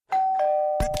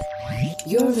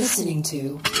You're listening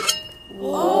to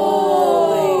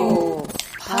Whoa!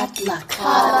 Potluck.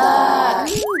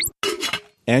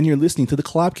 And you're listening to the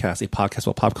Collabcast, a podcast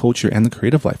about pop culture and the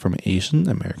creative life from an Asian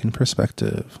American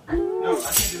perspective.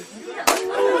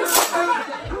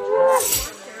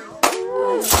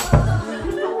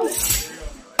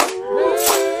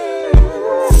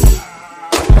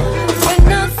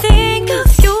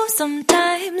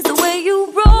 Sometimes the way you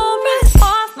roll right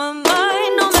off my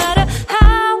mind, no matter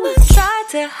how I try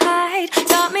to hide,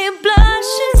 got me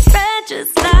blushing red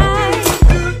just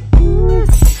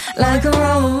like a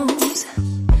rose,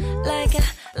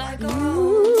 like a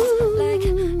rose,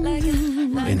 like a.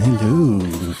 And hello,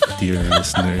 dear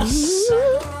listeners.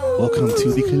 Welcome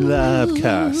to the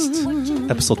Collabcast,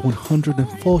 episode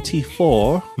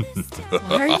 144.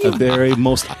 A very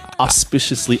most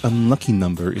auspiciously unlucky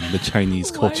number in the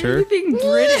Chinese culture. Why are you being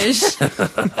British?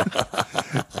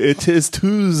 It is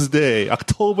Tuesday,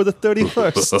 October the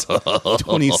 31st,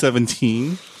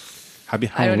 2017. Happy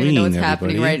Halloween, I don't even know what's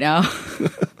everybody. happening right now.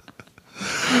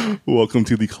 Welcome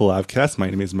to the Collabcast. My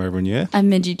name is Marvin Ye, I'm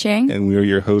Minji Chang. and we are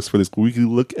your hosts for this weekly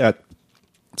look at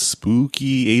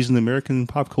spooky Asian American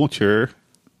pop culture.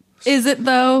 Is it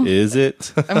though? Is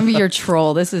it? I'm gonna be your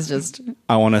troll. This is just.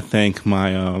 I want to thank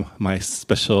my my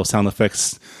special sound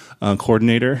effects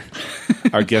coordinator,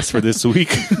 our guest for this week,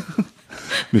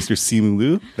 Mr. Simu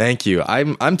Liu. Thank you.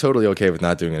 I'm totally okay with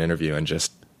not doing an interview and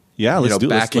just Let's do it.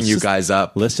 backing Let's you just- guys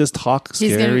up. Let's just talk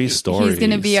scary stories. He's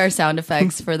gonna be our sound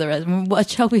effects for the rest. What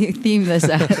shall we theme this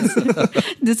as?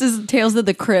 This is Tales of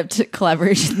the Crypt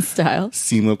collaboration style.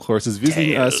 Simu, of course, is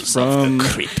visiting us from.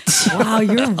 Wow,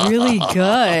 you're really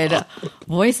good.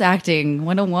 Voice acting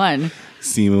 101.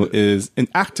 Simu is an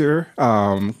actor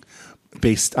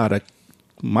based out of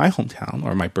my hometown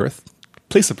or my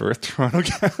place of birth,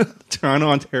 Toronto,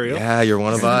 Ontario. Yeah, you're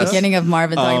one of us. Beginning of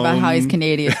Marvin talking about how he's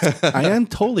Canadian. I am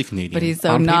totally Canadian, But he's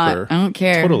so on not. paper. I don't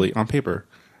care. Totally on paper.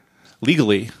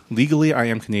 Legally, I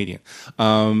am Canadian.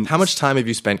 How much time have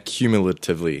you spent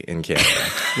cumulatively in Canada?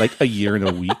 Like a year and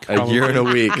a week. A year and a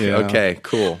week. Yeah. Okay,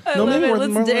 cool. I No, love maybe it. more-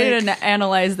 Let's more date like- and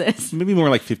analyze this. Maybe more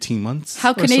like 15 months.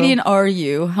 How or so. Canadian are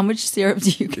you? How much syrup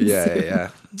do you consume? Yeah.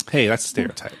 Hey, that's a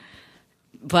stereotype.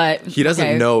 But He doesn't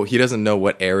okay. know. He doesn't know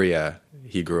what area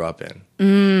he grew up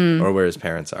in or where his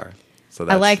parents are. So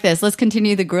that's, I like this. Let's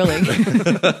continue the grilling.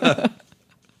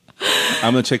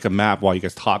 I'm gonna check a map while you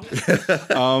guys talk,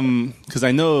 because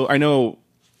I know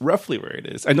roughly where it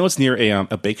is. I know it's near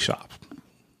a bake shop.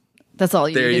 That's all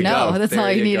you There need to you know. go. That's There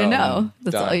all you you need to go. know.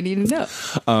 That's Done. all you need to know.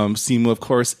 Simu, of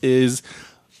course, is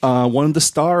one of the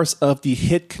stars of the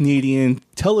hit Canadian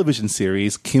television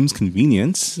series Kim's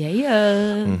Convenience,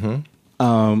 Yeah.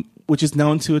 which is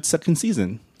now into its second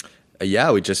season.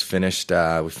 Yeah, we just finished.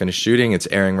 We finished shooting. It's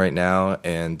airing right now,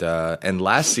 and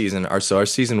last season, our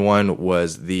season 1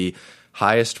 was the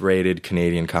highest rated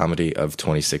Canadian comedy of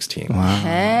 2016.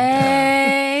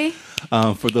 Hey.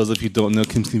 For those of you who don't know,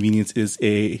 Kim's Convenience is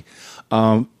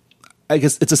I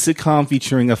guess it's a sitcom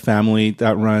featuring a family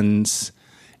that runs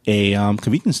a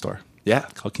convenience store Yeah,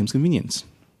 called Kim's Convenience.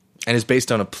 and it's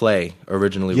based on a play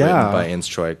originally Yeah. written by Ins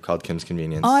Choi called Kim's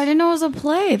Convenience. Oh, I didn't know it was a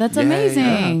play. That's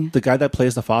amazing. The guy that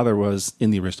plays the father was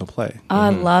in the original play. I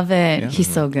love it. He's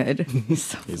so good. He's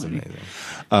so He's funny.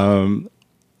 amazing.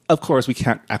 Of course, we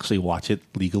can't actually watch it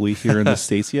legally here in the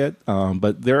States yet,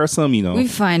 but there are some, We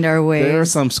find our way. there are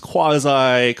some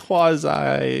quasi.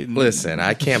 Listen,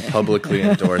 I can't publicly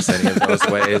endorse any of those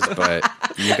ways, but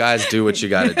you guys do what you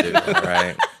got to do, all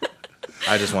right?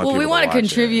 I just want Well, we people want to watch it.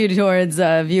 contribute towards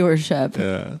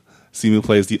viewership. Simu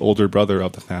plays the older brother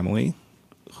of the family,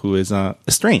 who is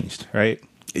estranged, right?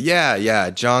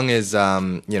 Yeah. Jung is,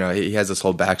 he has this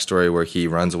whole backstory where he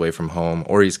runs away from home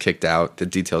or he's kicked out. The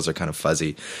details are kind of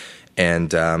fuzzy.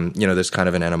 And, there's kind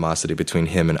of an animosity between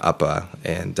him and Appa.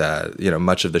 And,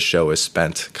 much of the show is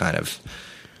spent kind of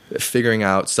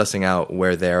sussing out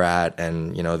where they're at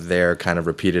and, their kind of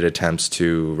repeated attempts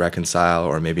to reconcile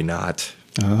or maybe not.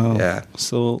 Oh, Yeah.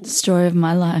 So Story of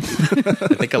my life.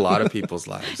 I think a lot of people's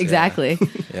lives. yeah. Exactly.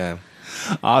 Yeah.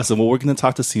 awesome. Well, we're going to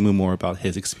talk to Simu more about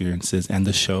his experiences and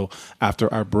the show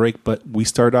after our break. But we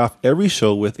start off every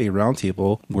show with a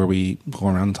roundtable where we go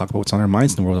around and talk about what's on our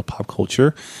minds in the world of pop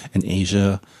culture in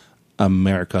Asia,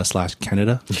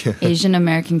 America/Canada. Asian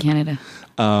American Canada.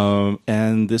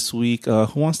 And this week, who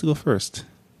wants to go first?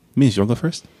 Miz, you want to go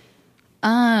first?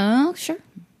 Sure.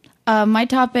 My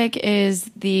topic is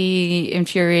the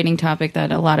infuriating topic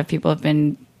that a lot of people have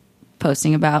been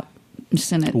posting about. I'm just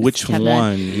gonna Which have that.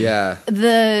 one? Yeah.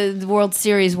 The World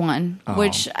Series one,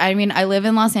 which I mean, I live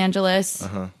in Los Angeles.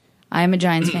 I am a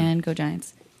Giants fan. Go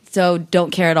Giants. so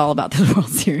don't care at all about the World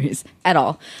Series at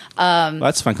all. Well,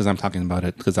 that's fine because I'm talking about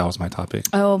it because that was my topic.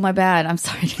 Oh, my bad. I'm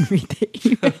sorry I didn't read the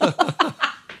email.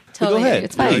 Totally. Go ahead.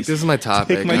 It's You're fine. like, this is my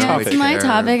topic. Take my I don't topic. really It's my care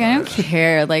topic. I about don't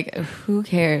care. Like, who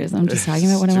cares? I'm just talking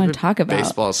about what I want to stupid talk about.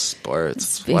 Baseball,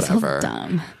 sports, Baseball's whatever.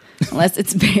 dumb. Unless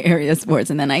it's Bay Area sports,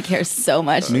 and then I care so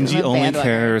much. Minji I'm a only bandwagon.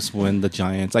 cares when the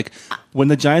Giants, like when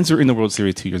the Giants were in the World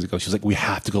Series 2 years ago. She's like, we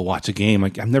have to go watch a game.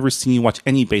 Like I've never seen you watch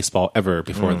any baseball ever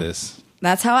before this.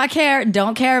 That's how I care.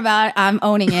 Don't care about it. I'm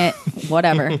owning it.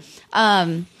 Whatever.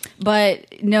 But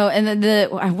no, and the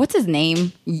what's his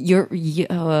name?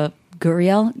 Guriel.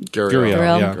 Guriel,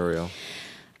 Guriel.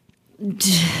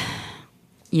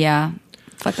 Yeah.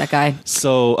 Fuck that guy.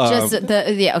 So Just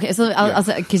okay. So I'll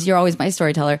say, because you're always my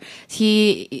storyteller.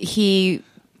 He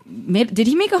made. Did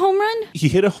he make a home run? he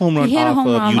hit a home run He hit a off home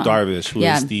of run Yu off- Darvish, who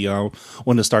Yeah. is the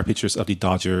one of the star pitchers of the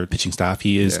Dodger pitching staff.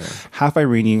 He is Yeah. half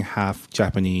Iranian, half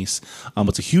Japanese.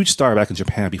 Was a huge star back in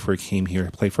Japan before he came here.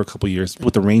 Played for a couple years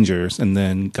with the Rangers, and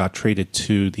then got traded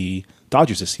to the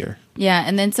Dodgers this year. Yeah,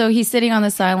 and then so he's sitting on the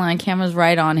sideline, camera's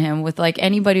right on him. With like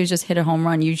anybody who's just hit a home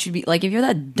run, you should be like, if you're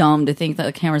that dumb to think that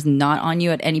the camera's not on you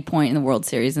at any point in the World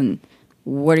Series, and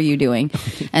what are you doing?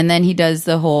 And then he does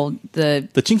the whole the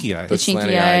The chinky eye. The chinky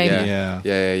Slanty eye.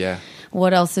 Yeah. Yeah.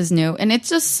 what else is new, and it's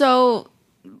just so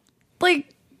like.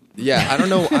 Yeah, I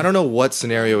don't know what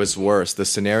scenario is worse. The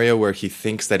scenario where he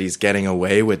thinks that he's getting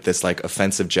away with this like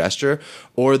offensive gesture,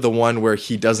 or the one where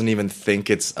he doesn't even think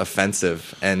it's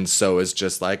offensive and so is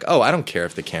just like, "Oh, I don't care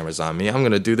if the camera's on me. I'm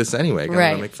going to do this anyway. I'm Right.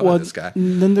 going to make fun of this guy."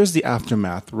 Then there's the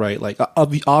aftermath, right? Like,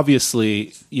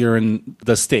 obviously, you're in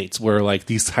the States where like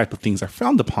these type of things are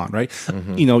frowned upon, right?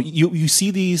 You know, you see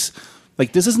these.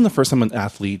 Like, this isn't the first time an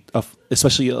athlete,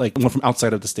 especially like one from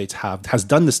outside of the States, has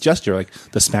done this gesture. Like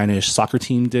the Spanish soccer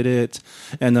team did it,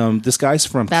 and this guy's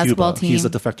from Basketball Cuba. He's a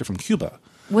team. defector from Cuba.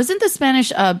 Wasn't the Spanish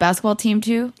basketball team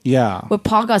too? Yeah, With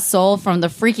Paul Gasol from the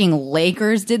freaking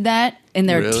Lakers did that in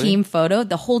their Really? team photo.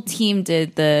 The whole team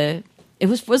did the.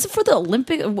 Was it for the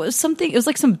Olympic? It was something. It was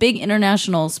like some big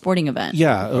international sporting event.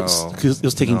 yeah. It was, 'cause it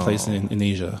was taking place in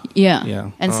Asia. Yeah.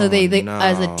 Yeah. And so they no.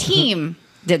 as a team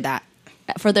did that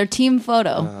for their team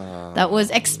photo that was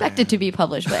expected to be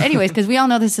published. But anyways, because we all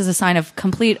know this is a sign of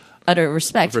complete utter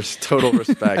respect. Total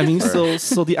respect. I mean, for-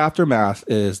 so the aftermath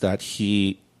is that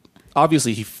he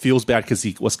obviously he feels bad because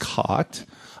he was caught,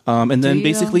 and then you,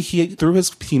 basically he through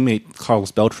his teammate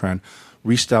Carlos Beltran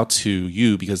reached out to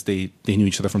you because they knew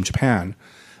each other from Japan,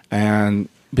 and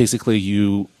basically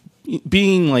you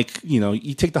being like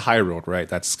you take the high road, right?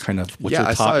 That's kind of what yeah, you're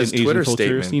I taught saw his in Asian Twitter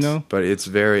cultures, statement, but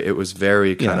it was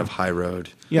very kind Yeah. of high road.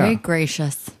 yeah, Very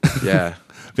gracious. Yeah.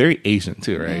 very Asian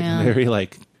too, right? Yeah. Very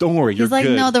like, don't worry, you're He's like,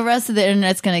 good. no, the rest of the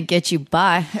internet's gonna get you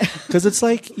by. Because it's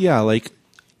like, like,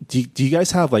 do you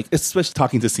guys have like, especially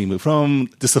talking to Simu from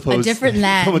the supposed different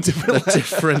land. from a different land.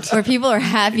 Different. Where people are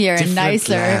happier and Different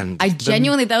nicer. land. I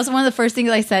genuinely, that was one of the first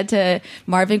things I said to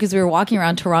Marvin because we were walking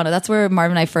around Toronto. That's where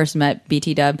Marvin and I first met,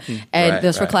 BT Dub. And Right,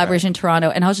 this for right, collaboration in Toronto.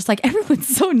 And I was just like, everyone's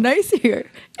so nice here.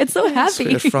 It's so happy.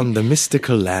 We're from the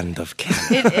mystical land of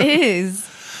Canada. It is.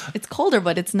 It's colder,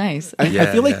 but it's nice. I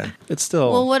Yeah, feel like yeah. it's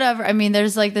still. Well, whatever. I mean,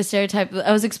 there's like the stereotype.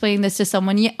 I was explaining this to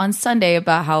someone on Sunday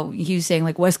about how he was saying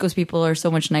like West Coast people are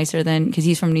so much nicer than because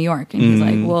he's from New York, and he's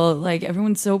like, well, like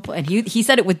everyone's so. And he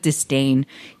said it with disdain.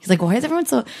 He's like, why is everyone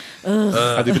so?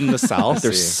 have they been in the South?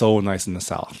 They're see. so nice in the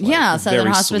South. Like, Yeah, Southern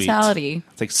very hospitality. Sweet.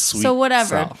 It's like sweet. So whatever.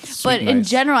 South. Sweet, But in nice.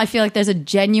 general, I feel like there's a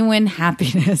genuine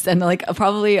happiness and like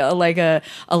probably a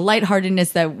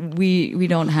lightheartedness that we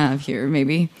don't have here.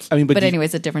 Maybe. I mean, but do you-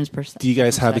 anyways, a different perspective. do you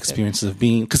guys have experiences of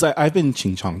being? Because I've been in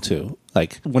Chingchong too.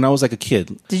 Like when I was like a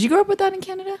kid. Did you grow up with that in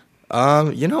Canada?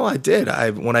 I did.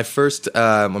 When my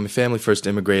family first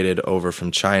immigrated over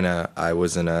from China, I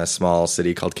was in a small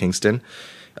city called Kingston,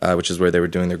 which is where they were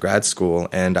doing their grad school,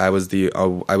 and I was the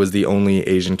only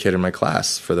Asian kid in my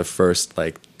class for the first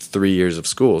like 3 years of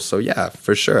school. So yeah,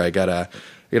 for sure, I got a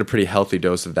pretty healthy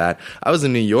dose of that. I was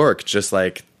in New York just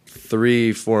like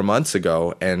 3-4 months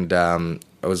ago, and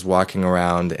I was walking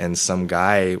around and some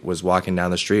guy was walking down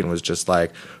the street and was just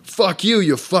like, "Fuck you,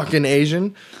 you fucking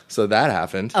Asian." So that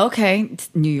happened. Okay, it's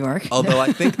New York. Although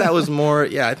I think that was more,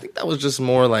 I think that was just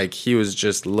more like he was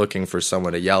just looking for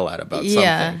someone to yell at about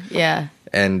yeah, something. yeah.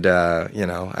 And, I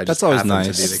just That's always happened nice.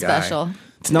 to be It's the guy. special.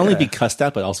 To not only Yeah. be cussed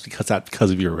at, but also be cussed at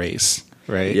because of your race,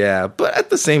 right? Yeah, but at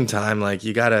the same time, like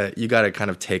you gotta kind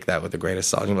of take that with a grain of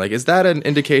salt. You're like, is that an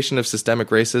indication of systemic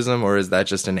racism, or is that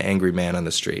just an angry man on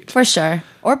the street, For sure.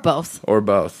 Or both. or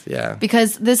both? Yeah,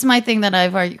 Because this is my thing that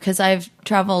I've argued, because I've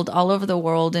traveled all over the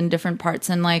world in different parts.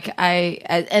 And like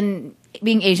and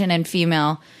being Asian and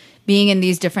female, being in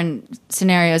these different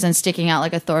scenarios and sticking out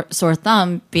like a sore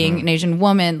thumb, being an Asian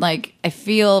woman, like I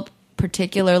feel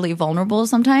particularly vulnerable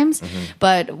sometimes.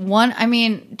 But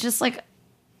just like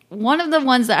one of the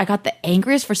ones that I got the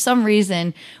angriest for some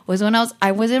reason was when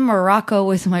I was in Morocco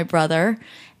with my brother,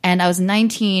 and I was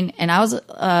 19, and I was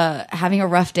having a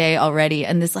rough day already,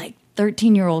 and this like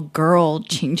 13-year-old girl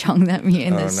ching-chonged at me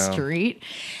in the street,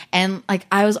 and like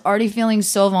I was already feeling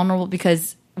so vulnerable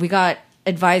because we got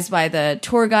advised by the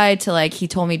tour guide to like, he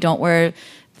told me don't wear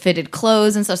fitted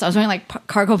clothes and stuff. So I was wearing like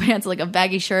cargo pants, like a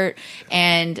baggy shirt.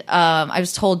 And I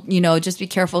was told, just be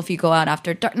careful if you go out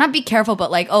after dark. Not be careful,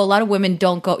 but like, a lot of women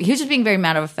don't go. He was just being very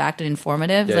matter of fact and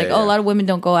informative. Yeah, a lot of women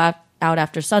don't go out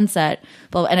after sunset.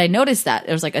 And I noticed that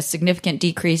there was like a significant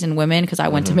decrease in women because I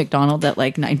went to McDonald's at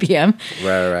like 9 p.m.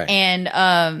 Right.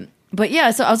 And, but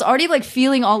yeah, so I was already like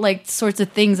feeling all like sorts of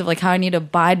things of like how I need to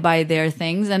abide by their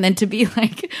things, and then to be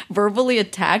like verbally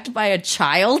attacked by a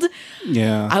child.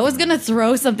 Yeah. I was gonna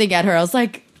throw something at her. I was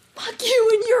like, "Fuck you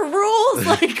and your rules!"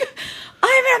 Like,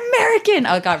 I'm an American.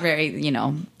 I got very,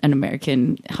 an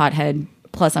American hothead.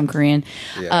 Plus, I'm Korean.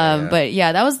 But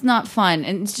yeah, that was not fun.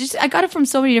 And it's just I got it from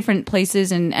so many different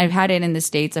places, and I've had it in the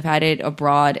States. I've had it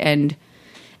abroad, and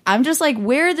I'm just like,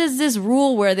 where does this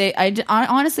rule where I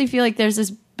honestly feel like there's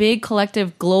this big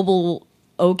collective global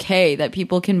okay that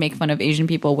people can make fun of Asian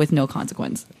people with no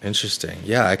consequence. Interesting.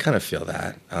 Yeah, I kind of feel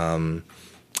that.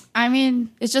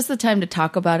 It's just the time to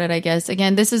talk about it, I guess.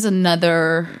 Again, this is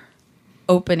another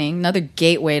opening, another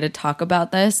gateway to talk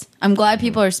about this. I'm glad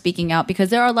people are speaking out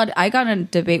because there are I got in a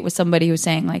debate with somebody who was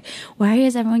saying like, why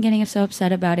is everyone getting so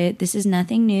upset about it? This is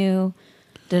nothing new.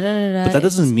 But that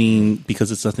doesn't mean because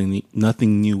it's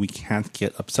nothing new, we can't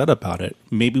get upset about it.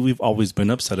 Maybe we've always been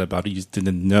upset about it, you just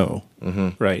didn't know,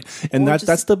 right? And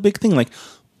that's the big thing. Like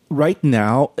right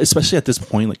now, especially at this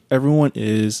point, like everyone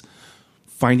is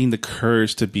finding the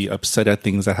courage to be upset at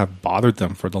things that have bothered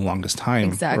them for the longest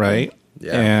time, right?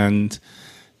 Yeah. And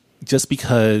just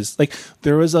because, like,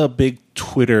 there was a big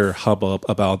Twitter hubbub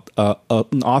about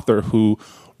an author who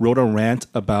wrote a rant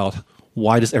about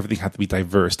why does everything have to be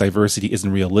diverse? Diversity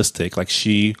isn't realistic. Like,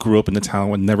 she grew up in a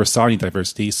town and never saw any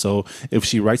diversity. So if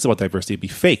she writes about diversity, it'd be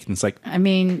fake. And it's like,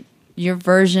 your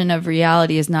version of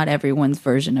reality is not everyone's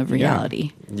version of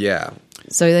reality. Yeah.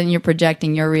 So then you're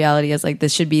projecting your reality as like,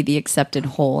 this should be the accepted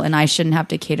whole, and I shouldn't have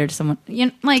to cater to someone.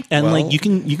 You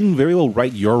can very well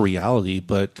write your reality,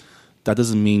 but that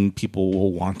doesn't mean people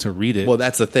will want to read it. Well,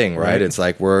 that's the thing, right? It's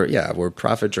like we're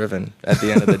profit driven at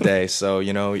the end of the day. So,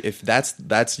 if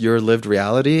that's your lived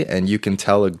reality and you can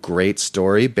tell a great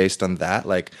story based on that,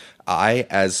 like I,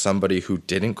 as somebody who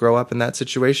didn't grow up in that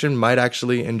situation, might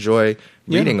actually enjoy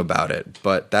reading about it.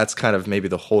 But that's kind of maybe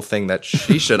the whole thing that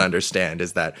she should understand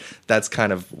is that that's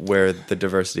kind of where the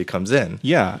diversity comes in.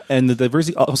 Yeah. And the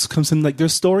diversity also comes in, like,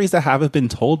 there's stories that haven't been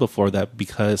told before that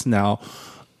because now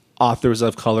authors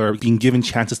of color are being given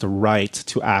chances to write,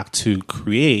 to act, to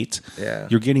create. Yeah.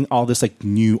 You're getting all this like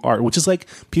new art, which is like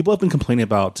people have been complaining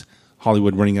about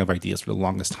Hollywood running out of ideas for the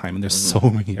longest time, and there's so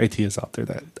many ideas out there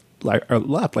that are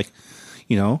left. Like,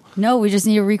 no, we just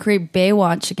need to recreate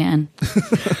Baywatch again.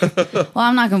 Well,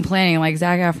 I'm not complaining. Like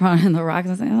Zac Efron and The Rock,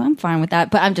 I'm fine with that.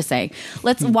 But I'm just saying,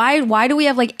 why do we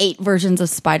have like 8 versions of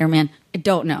Spider-Man? I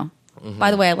don't know.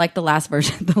 By the way, I like the last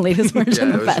version, the latest version.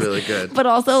 Yeah, the it was best. really good. But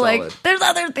also, Solid. like, there's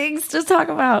other things to talk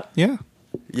about. Yeah.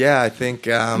 Yeah, I think...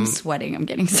 I'm sweating. I'm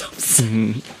getting so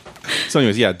upset. So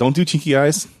anyways, yeah, don't do cheeky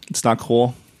eyes. It's not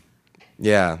cool.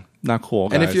 Yeah. Not cool,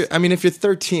 guys. And if you're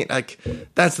 13, like,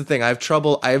 that's the thing. I have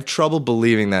trouble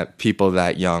believing that people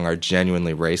that young are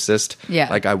genuinely racist. Yeah.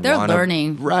 Like, they're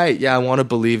learning. Right. Yeah. I want to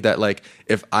believe that, like,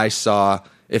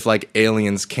 if like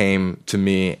aliens came to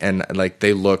me and like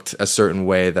they looked a certain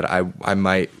way that I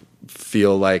might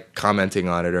feel like commenting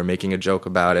on it or making a joke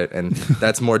about it, and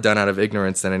that's more done out of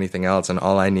ignorance than anything else, and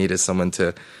all I need is someone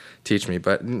to teach me.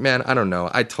 But man, I don't know,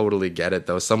 I totally get it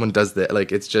though. Someone does that,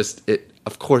 like, it's just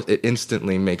of course it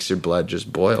instantly makes your blood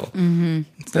just boil.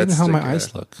 It's not even how my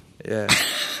eyes look. Yeah.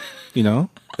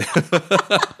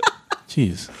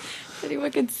 Jeez. If anyone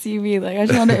could see me, like, I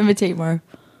just want to imitate more.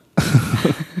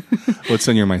 What's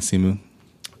on your mind, Simu?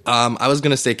 I was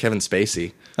gonna say Kevin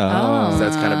Spacey. Oh,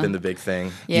 that's kind of been the big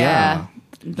thing. Yeah.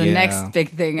 The next big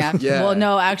thing after. Yeah. Well,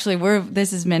 no, actually,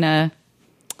 this has been a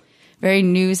very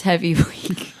news heavy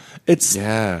week.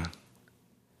 Yeah.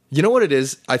 You know what it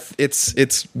is?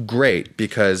 It's great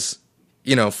because,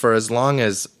 for as long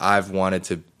as I've wanted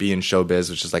to be in showbiz,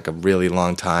 which is like a really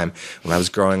long time, when I was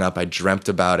growing up, I dreamt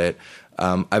about it.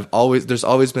 There's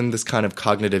always been this kind of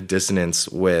cognitive dissonance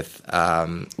with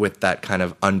that kind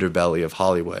of underbelly of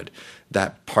Hollywood,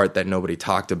 that part that nobody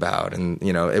talked about. And,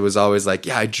 you know, it was always like,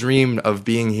 yeah, I dreamed of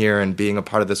being here and being a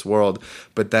part of this world.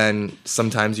 But then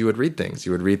sometimes you would read things.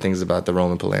 You would read things about the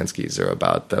Roman Polanskis or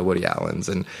about the Woody Allens.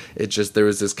 And it just, there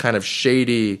was this kind of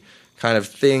shady kind of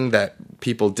thing that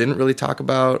people didn't really talk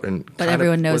about. And but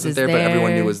everyone knows wasn't there, but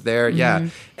everyone knew was there. Yeah.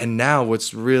 And now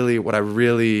what I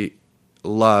really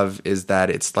love is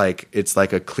that it's like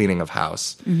a cleaning of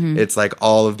house. It's like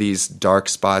all of these dark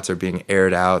spots are being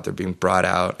aired out, they're being brought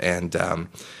out, and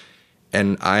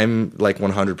I'm like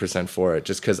 100% for it,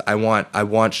 just because I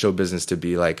want show business to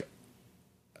be like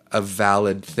a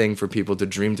valid thing for people to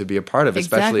dream to be a part of.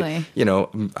 Exactly. Especially, you know,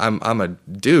 I'm a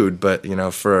dude, but you know,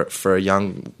 for a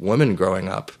young woman growing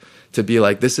up, to be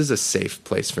like, this is a safe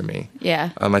place for me. Yeah.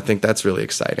 I think that's really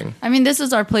exciting. I mean, this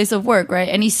is our place of work, right?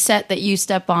 Any set that you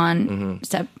step on,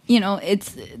 you know,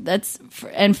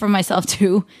 and for myself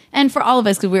too, and for all of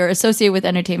us, because we're associated with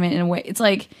entertainment in a way. It's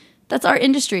like, that's our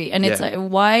industry. And it's like,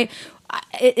 why?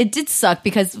 It did suck,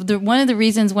 because one of the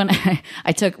reasons when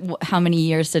I took how many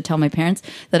years to tell my parents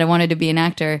that I wanted to be an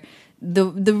actor, the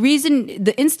reason,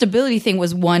 the instability thing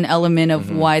was one element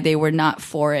of why they were not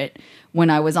for it when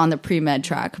I was on the pre-med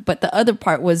track. But the other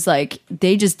part was like,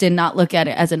 they just did not look at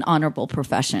it as an honorable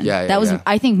profession. That was,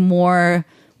 I think, more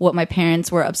what my parents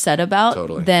were upset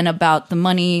about than about the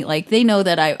money. Like, they know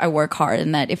that I work hard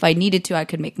and that if I needed to, I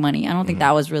could make money. I don't think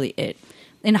that was really it.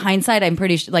 In hindsight, I'm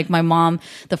pretty sure, like, my mom,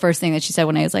 the first thing that she said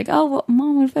when I was like, oh, well,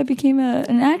 Mom, what if I became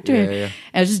an actor?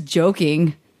 I was just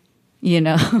joking, you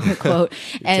know, quote.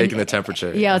 And taking the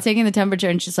temperature. Yeah, taking the temperature.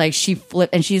 And she's like, she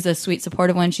flipped, and she's a sweet,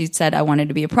 supportive one. She said, I wanted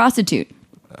to be a prostitute.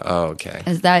 Oh, okay.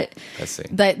 Is that, I see.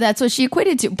 That's what she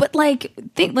equated to. But like,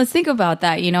 let's think about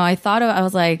that. You know, I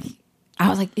was like,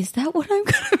 is that what I'm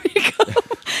going to become?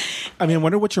 I mean, I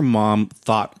wonder what your mom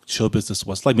thought show business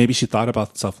was like. Maybe she thought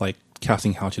about stuff like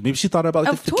casting couches. Maybe she thought about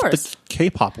like, the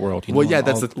K-pop world. You know, well, yeah,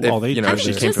 that's you know,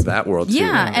 she came from that world too.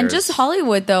 Yeah, and just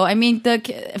Hollywood though. I mean,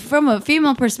 from a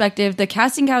female perspective, the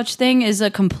casting couch thing is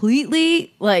a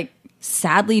completely like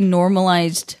sadly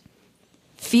normalized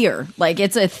fear. Like,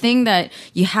 it's a thing that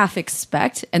you half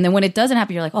expect, and then when it doesn't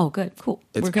happen, you're like, oh, good, cool.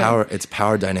 It's power. It's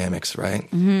power dynamics, right?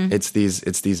 It's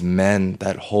these men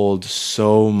that hold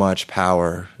so much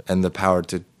power and the power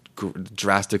to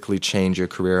drastically change your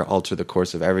career, alter the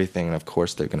course of everything, and of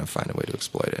course they're going to find a way to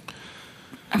exploit it.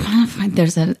 I want to find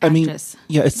there's an actress.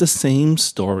 Yeah, it's the same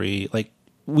story. Like,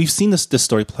 we've seen this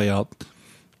story play out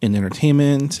in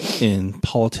entertainment, in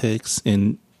politics,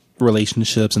 in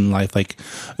relationships, in life. Like,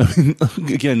 I mean,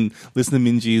 again, listen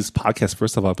to Minji's podcast,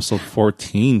 first of all, episode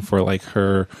 14, for like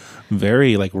her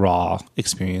very like raw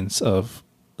experience of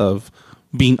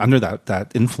being under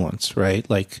that influence, right?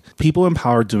 Like, people in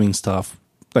power doing stuff,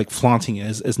 like flaunting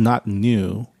is not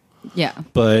new. Yeah.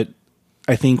 But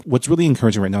I think what's really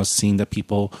encouraging right now is seeing that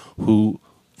people who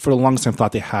for the longest time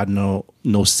thought they had no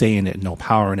say in it, no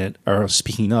power in it, are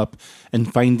speaking up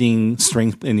and finding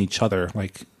strength in each other,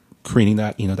 like creating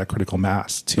that, you know, that critical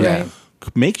mass to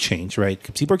make change, right?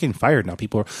 People are getting fired now.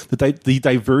 People are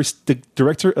the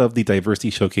director of the diversity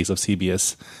showcase of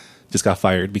CBS just got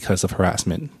fired because of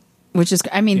harassment. Which is,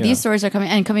 I mean, these stories are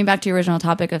coming back to your original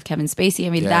topic of Kevin Spacey. I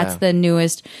mean, that's the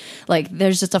newest, like,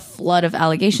 there's just a flood of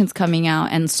allegations coming out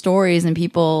and stories and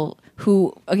people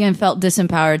who, again, felt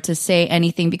disempowered to say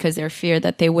anything because they're feared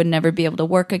that they would never be able to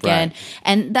work again. Right.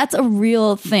 And that's a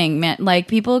real thing, man.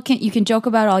 Like, you can joke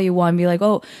about all you want and be like,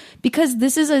 oh, because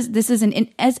this is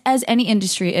as any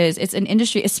industry is, it's an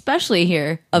industry, especially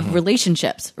here, of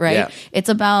relationships, right? Yeah. It's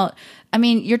about, I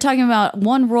mean, you're talking about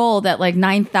one role that like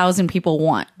 9,000 people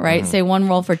want, right? Say one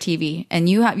role for TV, and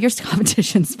your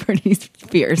competition's pretty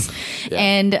fierce. Yeah.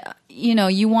 And, you know,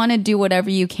 you want to do whatever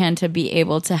you can to be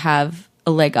able to have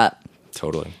a leg up.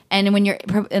 Totally. And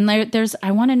when there's,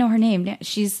 I want to know her name.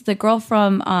 She's the girl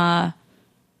from,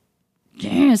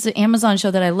 it's the Amazon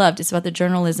show that I loved. It's about the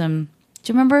journalism.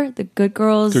 Do you remember the Good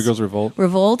Girls? Good Girls Revolt.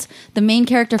 Revolt. The main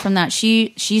character from that,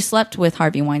 she slept with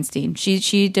Harvey Weinstein.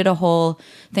 She did a whole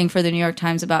thing for the New York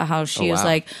Times about how she was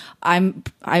like, I'm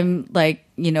like,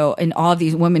 you know, in all of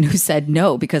these women who said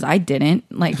no because I didn't.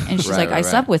 Like, and she's I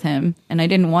slept with him and I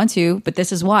didn't want to, but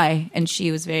this is why. And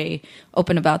she was very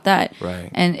open about that. Right.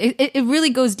 And it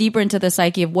really goes deeper into the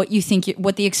psyche of what you think,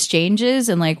 what the exchange is,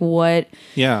 and like what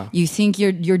you think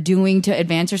you're doing to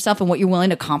advance yourself and what you're willing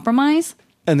to compromise.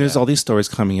 And there's all these stories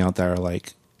coming out that are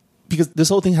like, because this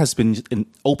whole thing has been an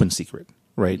open secret,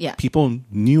 right? Yeah. People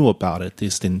knew about it, they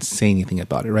just didn't say anything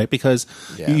about it, right? Because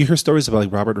you hear stories about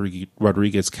like Robert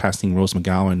Rodriguez casting Rose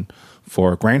McGowan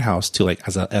for Grindhouse to like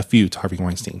as a FU to Harvey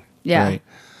Weinstein. Yeah. Right?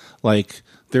 Like,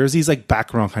 there's these like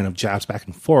background kind of jabs back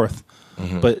and forth,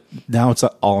 but now it's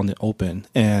all in the open.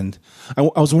 And I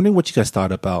was wondering what you guys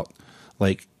thought about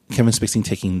like Kevin Spacey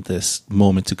taking this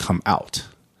moment to come out,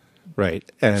 right?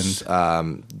 And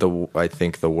I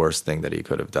think the worst thing that he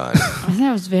could have done.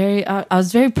 I was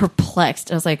very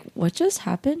perplexed. I was like, what just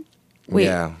happened? Wait.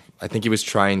 Yeah, I think he was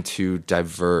trying to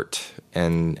divert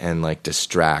and like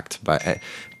distract, but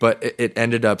it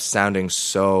ended up sounding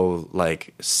so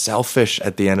like selfish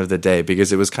at the end of the day,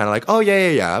 because it was kind of like, oh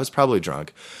yeah, I was probably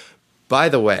drunk. By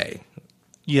the way,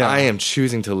 yeah, I am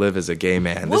choosing to live as a gay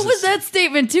man. What was that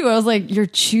statement too? I was like, you're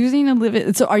choosing to live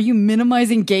it. So are you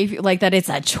minimizing gay, like that it's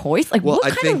a choice? Like, Well,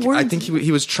 what kind of words? I think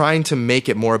he was trying to make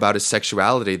it more about his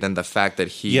sexuality than the fact that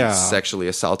he sexually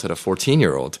assaulted a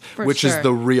 14-year-old, which is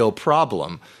the real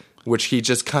problem, which he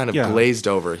just kind of glazed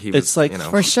over. It's like,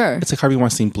 for sure. It's like Harvey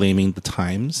Weinstein blaming the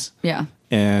times. Yeah.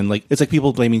 And like, it's like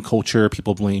people blaming culture,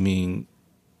 people blaming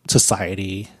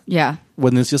society. Yeah.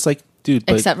 When it's just like, dude,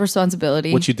 but accept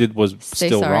responsibility. what you did was Stay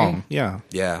still sorry. wrong. Yeah.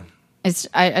 Yeah. I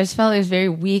just felt it was very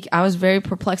weak. I was very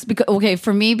perplexed because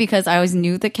for me, because I always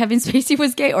knew that Kevin Spacey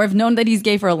was gay, or I've known that he's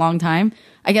gay for a long time.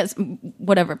 I guess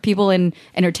whatever people in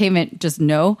entertainment just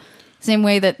know. Same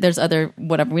way that there's other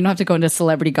whatever. We don't have to go into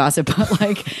celebrity gossip, but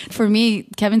like for me,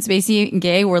 Kevin Spacey and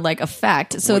gay were like a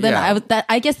fact. So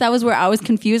I guess that was where I was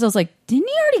confused. I was like, didn't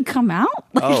he already come out?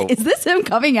 Like, is this him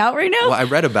coming out right now? Well, I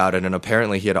read about it, and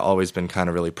apparently he had always been kind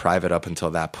of really private up until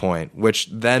that point, which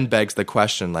then begs the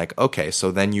question, like, okay,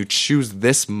 so then you choose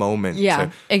this moment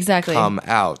to come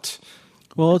out.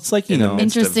 Well, it's like, you know,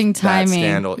 interesting timing.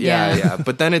 Scandal. Yeah.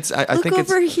 But then it's, I think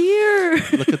it's over here.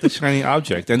 Look at the shiny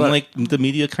object, and like the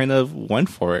media kind of went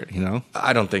for it. You know,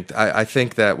 I don't think. I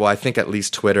think that. Well, I think at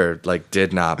least Twitter like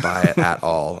did not buy it at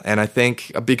all, and I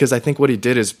think because I think what he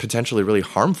did is potentially really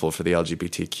harmful for the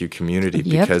LGBTQ community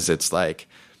because it's like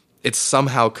it's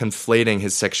somehow conflating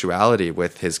his sexuality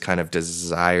with his kind of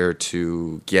desire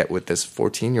to get with this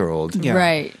 14-year-old. Yeah.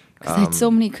 Right. Because they had so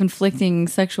many conflicting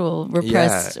sexual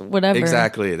repressed whatever.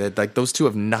 Exactly. Like those two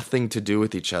have nothing to do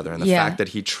with each other, and the fact that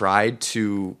he tried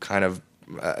to kind of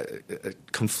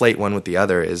conflate one with the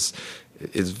other is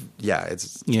it's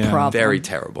very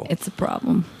terrible. It's a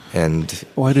problem. And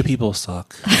why do people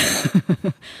suck?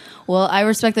 Well, I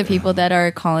respect the people that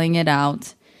are calling it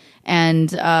out.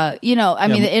 And you know, I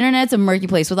mean, the internet's a murky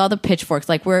place with all the pitchforks.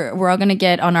 Like we're all gonna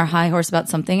get on our high horse about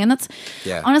something, and that's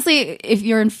honestly, if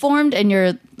you're informed and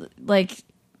you're like,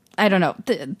 I don't know,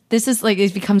 this is like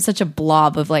it's become such a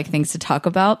blob of like things to talk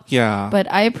about. Yeah,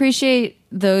 but I appreciate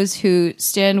those who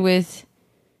stand with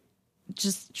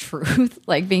just truth,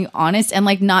 like being honest and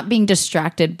like not being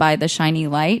distracted by the shiny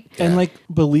light, and like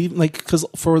believe, like because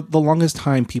for the longest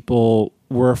time people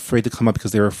were afraid to come up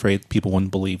because they were afraid people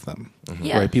wouldn't believe them.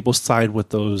 Right? People side with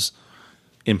those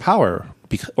in power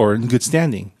or in good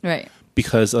standing. Right.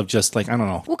 Because of just like, I don't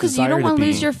know. Well, because you don't want to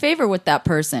lose your favor with that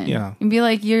person. Yeah. And be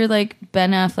like, you're like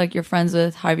Ben Affleck, you're friends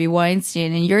with Harvey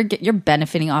Weinstein, and you're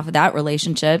benefiting off of that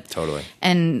relationship. Totally.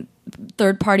 And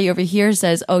third party over here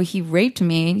says, oh, he raped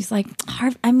me. And he's like,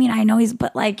 I mean, I know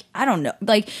but like, I don't know.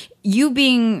 Like, you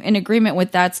being in agreement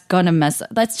with that's gonna mess up.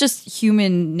 That's just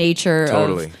human nature.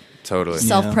 Totally.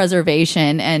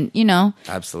 Self-preservation, and you know,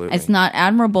 absolutely, it's not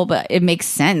admirable, but it makes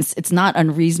sense. It's not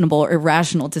unreasonable or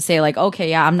irrational to say like, okay,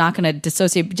 yeah, I'm not going to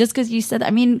dissociate just because you said that.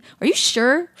 I mean, are you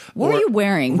sure? What were you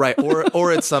wearing? Right,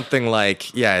 or it's something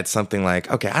like,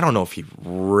 okay, I don't know if he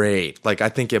raped. Like, I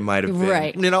think it might have been.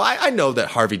 Right. You know, I know that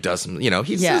Harvey doesn't. You know,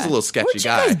 he's a little sketchy Weren't you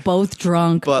guy. guys both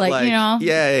drunk, but like you know,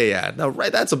 yeah. No,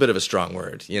 right. That's a bit of a strong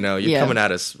word. You know, you're coming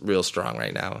at us real strong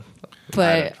right now.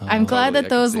 But I'm glad that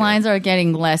those lines are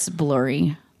getting less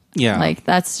blurry. Yeah. Like,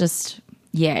 that's just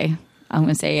yay. I'm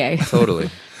going to say yay. Totally.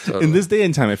 In this day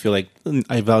and time, I feel like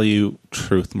I value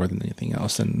truth more than anything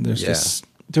else. And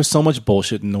there's so much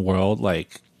bullshit in the world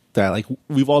like that. Like,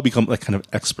 we've all become like kind of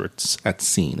experts at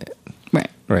seeing it.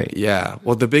 Right. Yeah.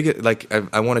 Well,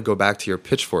 I want to go back to your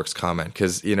pitchforks comment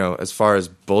because, you know, as far as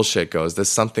bullshit goes, there's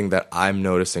something that I'm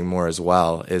noticing more as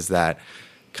well is that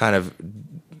kind of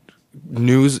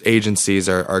news agencies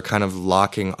are kind of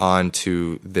locking on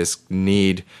to this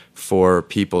need for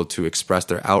people to express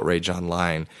their outrage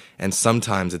online, and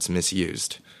sometimes it's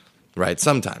misused. Right,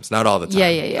 sometimes, not all the time.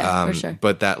 Yeah, for sure.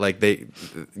 But that, like,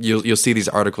 you'll see these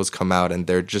articles come out, and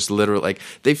they're just literally like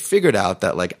they figured out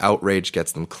that like outrage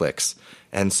gets them clicks,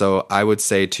 and so I would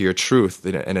say to your truth,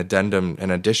 an addendum,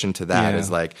 in addition to that, is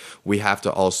like we have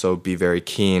to also be very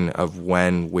keen of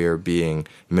when we're being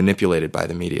manipulated by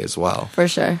the media as well. For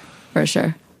sure.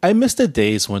 I miss the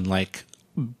days when like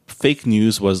fake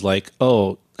news was like,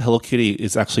 oh, Hello Kitty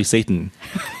is actually Satan,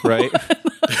 right?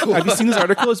 Have you seen this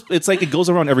article? It's like it goes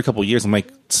around every couple of years. I'm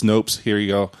like, Snopes, here you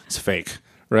go, it's fake,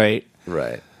 right?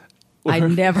 Right. I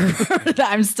never heard of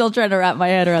that. I'm still trying to wrap my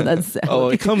head around that sound. Oh,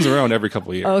 it comes around every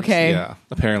couple of years. Okay. Yeah.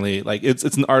 Apparently, like it's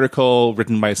an article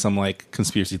written by some like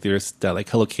conspiracy theorists that like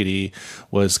Hello Kitty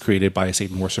was created by a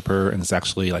Satan worshiper and it's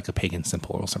actually like a pagan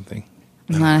symbol or something.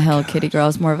 I'm not a Hello Kitty girl. I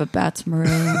was more of a Bats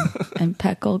Maroon and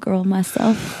Peckle girl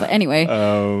myself. But anyway.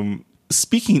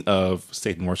 Speaking of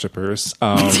Satan worshippers,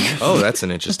 Oh, that's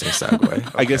an interesting segue.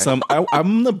 I guess I'm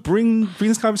gonna bring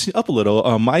this conversation up a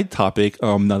little. My topic,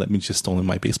 now that Mitch just stolen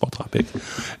my baseball topic,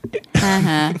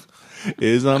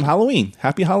 is Halloween.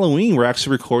 Happy Halloween! We're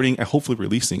actually recording and hopefully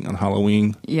releasing on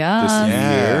Halloween Yeah.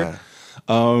 this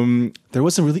year. There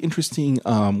was a really interesting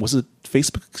was it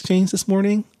Facebook exchange this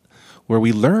morning where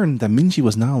we learned that Minji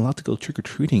was not allowed to go trick or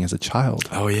treating as a child.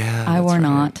 Oh yeah, I were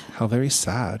not. How very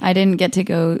sad. I didn't get to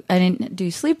go. I didn't do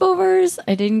sleepovers.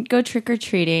 I didn't go trick or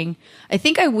treating. I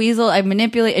think I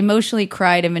emotionally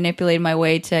cried and manipulated my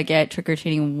way to get trick or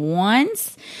treating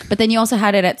once. But then you also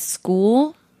had it at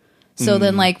school. So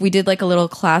then, like, we did like a little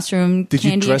classroom Did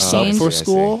you candy dress exchange. up for I see.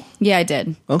 school? Yeah, I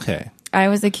did. Okay. I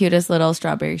was the cutest little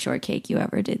strawberry shortcake you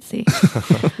ever did see.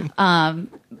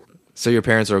 So your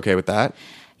parents are okay with that?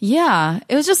 Yeah,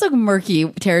 it was just like murky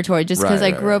territory just because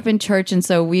Right, I grew right, up in church and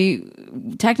so we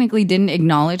technically didn't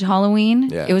acknowledge Halloween.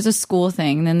 Yeah. It was a school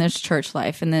thing. And then there's church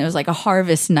life and then it was like a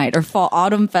harvest night or fall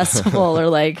autumn festival or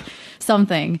like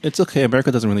something. It's okay.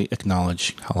 America doesn't really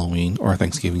acknowledge Halloween or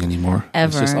Thanksgiving anymore.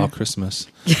 It's just Ever. all Christmas.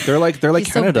 They're like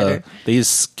He's so Canada. bitter. They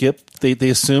just skip. They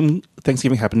assume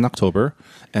Thanksgiving happened in October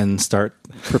and start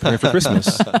preparing for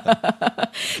Christmas.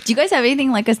 Do you guys have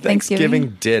anything like a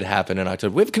Thanksgiving? did happen in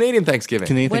October. We have Canadian Thanksgiving.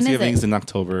 Canadian When is Thanksgiving it? is in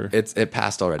October. It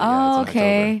passed already. Oh, yeah, it's in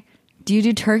okay. Do you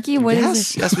do turkey? What is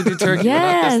Yes, it? yes, we do turkey. We're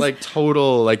not Yes. this like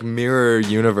total like mirror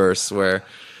universe where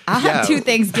I'll have two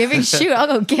Thanksgiving. Shoot, I'll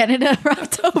go Canada for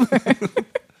October.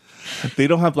 They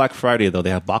don't have Black Friday though. They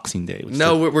have Boxing Day. Which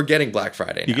No, we're getting Black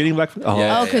Friday. you're now. getting Black Friday.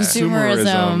 Yeah, Oh, yeah.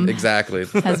 consumerism. Exactly.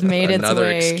 Has made its Another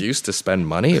way. excuse to spend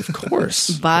money, of course.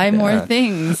 Buy more Yeah.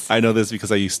 things. I know this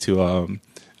because I used to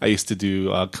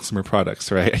do consumer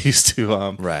products. Right. I used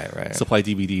to Right. supply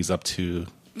DVDs up to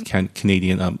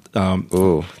Canadian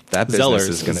Ooh, that business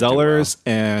is going to Zellers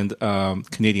and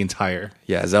Canadian Tire.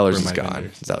 Yeah, Zellers Were is my gone.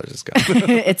 vendors. Zellers is gone.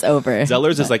 It's over.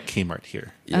 Zellers is like Kmart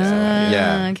here.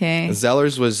 Yeah. okay.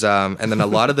 Zellers was, and then a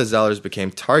lot of the Zellers became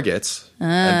Targets,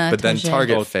 but then Target.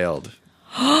 Target Oh. failed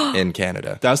in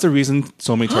Canada. That's the reason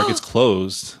so many Targets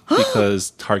closed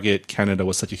because Target Canada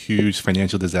was such a huge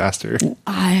financial disaster.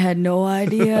 I had no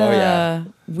idea. Oh,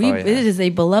 yeah. It is a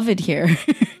beloved here.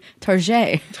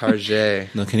 Target. Target.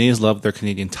 No, Canadians love their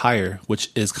Canadian Tire,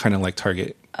 which is kind of like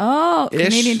Target. Oh, Ish.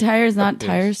 Canadian Tire is not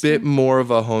tires. Bit more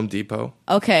of a Home Depot.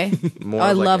 Okay. More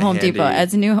I of like love a Home handy- Depot.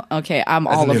 As a new, okay, I'm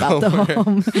all new about the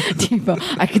Home Depot.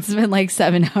 I could spend like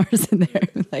 7 hours in there.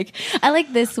 Like, I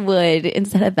like this wood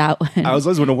instead of that one. I was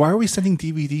always wondering, why are we sending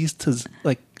DVDs to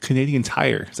like Canadian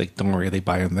Tire? It's like, don't worry, they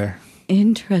buy them there.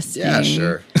 Interesting. Yeah,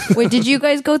 sure. Wait, did you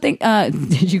guys go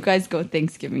did you guys go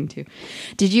Thanksgiving too?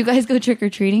 Did you guys go trick or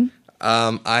treating?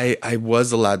 I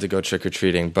was allowed to go trick or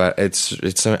treating, but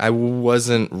I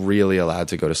wasn't really allowed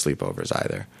to go to sleepovers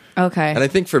either. Okay. And I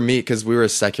think for me, because we were a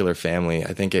secular family,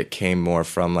 I think it came more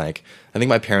from like, I think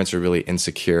my parents were really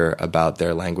insecure about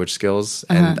their language skills.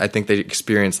 And I think they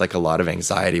experienced like a lot of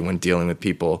anxiety when dealing with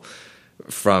people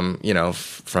from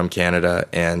Canada.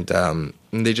 And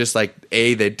they just like,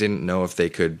 they didn't know if they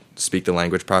could speak the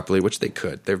language properly, which they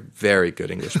could. They're very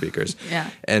good English speakers. Yeah.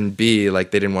 And B,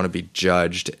 like they didn't want to be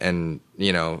judged and,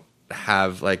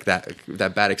 have like that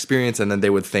bad experience, and then they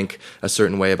would think a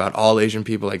certain way about all Asian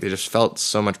people. Like they just felt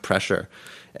so much pressure.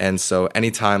 And so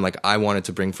anytime like I wanted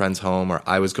to bring friends home or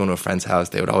I was going to a friend's house,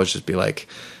 they would always just be like,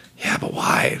 yeah, but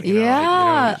why? You know,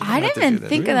 yeah, like, you I don't have didn't to do even this.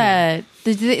 think of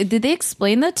that. Did they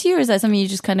explain that to you, or is that something you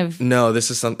just kind of No,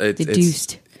 this is something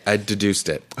deduced? I deduced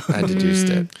it. I deduced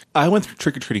it. I went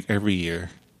trick or treating every year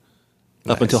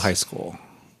up Nice. until high school.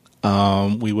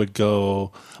 We would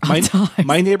go.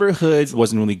 My neighborhood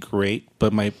wasn't really great,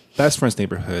 but my best friend's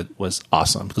neighborhood was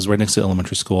awesome because we're right next to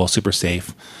elementary school, super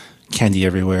safe, candy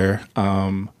everywhere.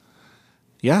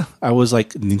 Yeah, I was like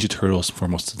Ninja Turtles for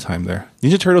most of the time there.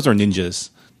 Ninja Turtles or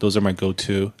ninjas, those are my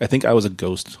go-to. I think I was a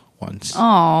ghost once.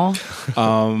 Oh,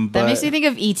 But that makes me think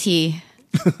of E.T.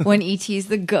 When E.T.'s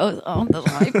the ghost. Oh, those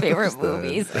are my favorite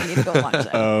movies. I need to go watch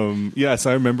that. yeah, so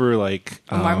I remember like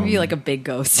Marvin would be like a big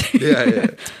ghost. Yeah.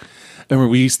 I remember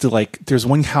we used to like. There's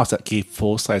one house that gave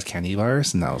full size candy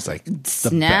bars, and that was like the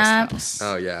Snap. best house.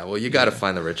 Oh yeah. Well, you got to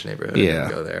find the rich neighborhood Yeah.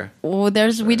 and go there. Well,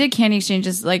 we did candy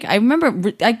exchanges. Like I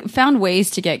remember, I found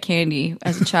ways to get candy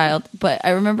as a child, but I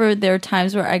remember there were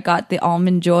times where I got the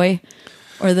almond joy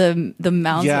or the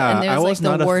mounds. Yeah, and it I was was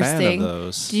like not the a worst fan of thing.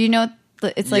 those. Do you know?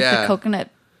 It's like Yeah. the coconut.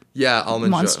 Yeah,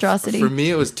 almond Monstrosity. For me,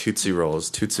 it was Tootsie Rolls.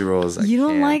 Tootsie Rolls. You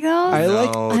don't like those? I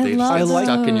like- No, I they love just get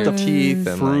stuck in your those. teeth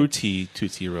and Fruity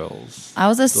Tootsie Rolls. I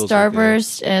was a Those are good.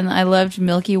 Starburst, and I loved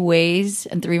Milky Ways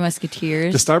and Three The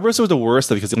Musketeers. Starburst was the worst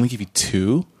though, because they only give you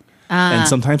 2. And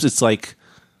sometimes it's like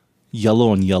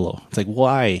yellow and yellow. It's like,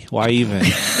 why? Why even?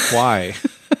 Why?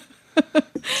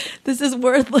 This is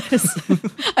worthless.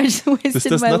 I just wasted This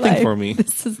does my nothing life. for me.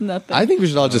 This is nothing. I think we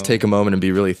should all just take a moment and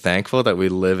be really thankful that we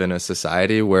live in a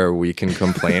society where we can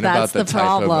complain about That's the the type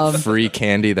problem. of free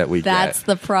candy that we That's get.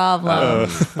 the problem.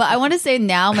 But I want to say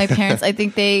now, my parents, I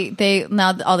think they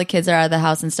now that all the kids are out of the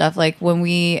house and stuff. Like when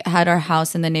we had our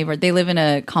house in the neighborhood, they live in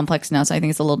a complex now, so I think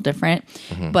it's a little different.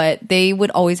 But they would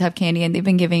always have candy, and they've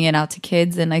been giving it out to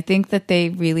kids, and I think that they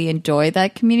really enjoy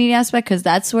that community aspect because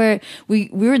that's where we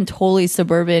were in totally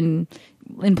suburban.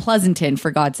 In Pleasanton,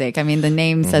 for God's sake. I mean, the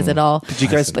name says it all. Did you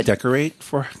guys decorate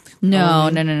for? No.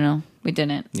 We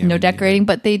didn't. Yeah, No me decorating,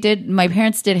 but they did. My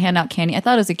parents did hand out candy. I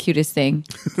thought it was the cutest thing.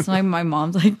 So my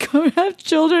mom's like, "Go have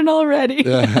children already."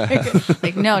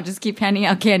 Like, no, just keep handing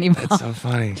out candy, Mom. It's so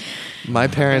funny. My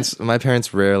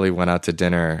parents rarely went out to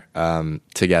dinner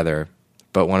together,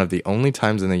 but one of the only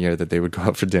times in the year that they would go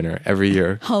out for dinner every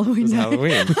year Halloween was night.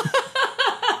 Halloween.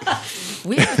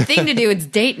 We have a thing to do. It's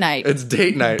date night. It's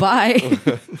date night. Bye.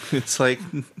 It's like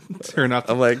turn off.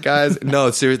 I'm like, guys, no,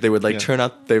 seriously. They would like Yeah.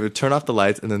 They would turn off the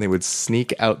lights, and then they would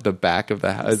sneak out the back of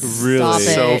the house. Really? Stop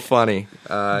so it. funny.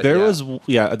 There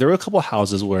were a couple of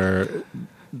houses where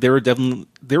they were definitely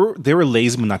they were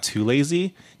lazy but not too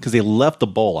lazy because they left the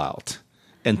bowl out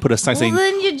and put a sign saying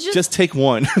then you just take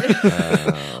one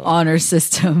honor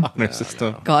system. on their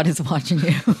system. God is watching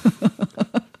you.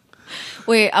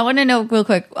 Wait, I want to know real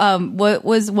quick. What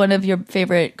was one of your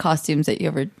favorite costumes that you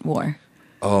ever wore?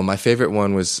 Oh, my favorite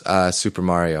one was Super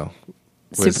Mario.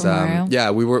 Super Mario?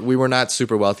 Yeah, we were not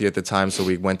super wealthy at the time, so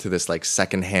we went to this like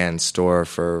secondhand store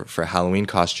for Halloween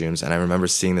costumes, and I remember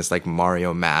seeing this like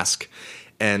Mario mask,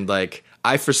 and like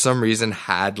I for some reason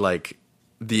had like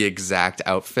the exact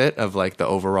outfit of like the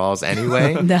overalls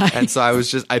anyway. Nice. And so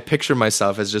I picture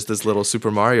myself as just this little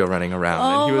Super Mario running around,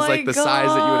 and he was my like the size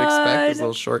that you would expect, this God.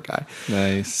 little short guy.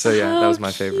 Nice. So yeah, that was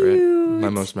my favorite, cute. my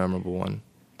most memorable one.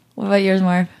 What about yours,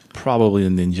 Marv? Probably a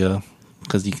ninja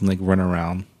because you can like run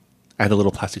around. I had a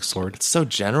little plastic sword. It's so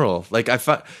general. Like I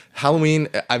find Halloween,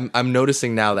 I'm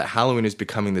noticing now that Halloween is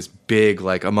becoming this big,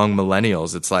 like among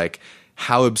millennials. It's like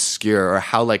how obscure or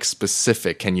how like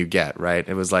specific can you get, right?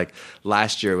 It was like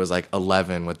last year it was like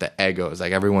 11 with the Eggos.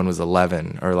 Like everyone was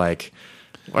 11, or like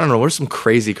I don't know. What are some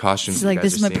crazy costumes? It's you like guys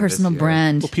this are is my seeing personal this year?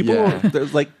 brand. Well, people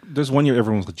Yeah. there's one year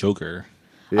everyone was a Joker.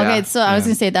 Yeah. Okay, so I was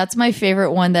gonna say that's my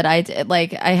favorite one that I did.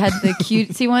 Like I had the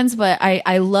cutesy ones, but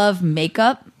I love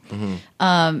makeup.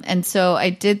 And so I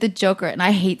did the Joker, and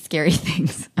I hate scary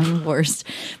things. I'm the worst.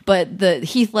 But the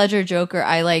Heath Ledger Joker,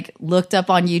 I like looked up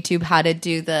on YouTube how to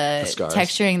do the scars.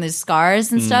 texturing the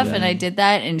scars and stuff, and I did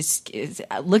that. And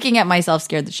looking at myself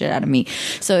scared the shit out of me.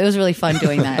 So it was really fun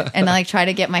doing that. And I like try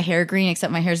to get my hair green,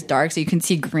 except my hair's dark, so you can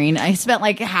see green. I spent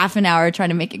like half an hour trying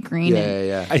to make it green. and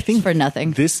Yeah. I think for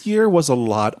nothing. This year was a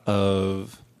lot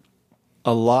of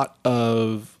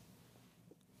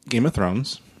Game of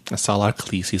Thrones. I saw a lot of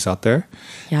Khaleesi's out there.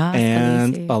 Yeah,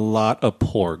 And Khaleesi. a lot of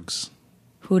porgs.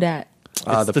 Who dat?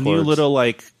 It's the new porgs. little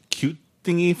like cute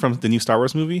thingy from the new Star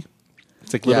Wars movie.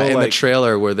 It's like Yeah, little in like the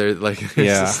trailer where they're like, it's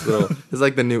Yeah. this little, it's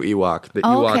like the new Ewok, the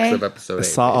Oh, Ewoks okay. of episode 8. I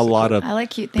saw a basically. lot of I like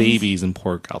cute things. babies in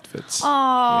porg outfits. Oh,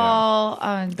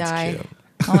 I'm gonna die.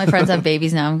 All my friends have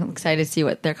babies now. I'm excited to see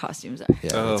what their costumes are.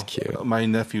 Yeah, Oh, that's cute. My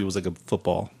nephew was like a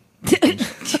football. Cute.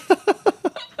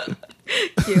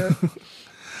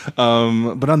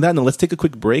 But on that note, let's take a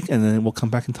quick break and then we'll come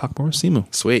back and talk more with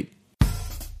Simu. Sweet.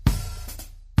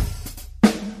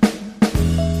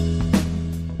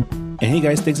 And hey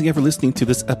guys, thanks again for listening to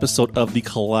this episode of the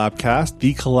Collabcast.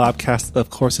 The Collabcast,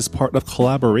 of course, is part of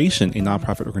Collaboration, a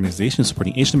nonprofit organization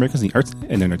supporting Asian Americans in the arts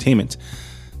and entertainment.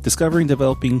 Discovering,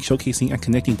 developing, showcasing, and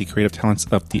connecting the creative talents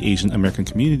of the Asian American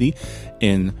community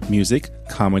in music,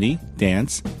 comedy,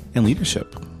 dance, and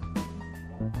leadership.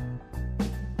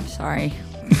 Sorry.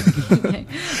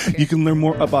 You can learn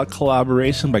more about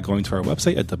Collaboration by going to our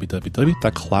website at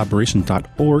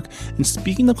www.collaboration.org. And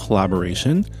speaking of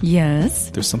collaboration, Yes.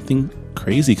 there's something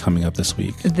crazy coming up this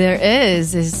week. There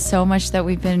is. There's so much that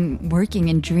we've been working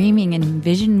and dreaming and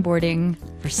vision boarding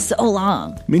for so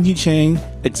long. Minhee Chang,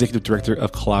 Executive Director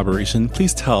of Collaboration,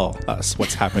 please tell us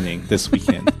what's happening this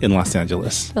weekend in Los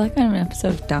Angeles. I feel like I'm an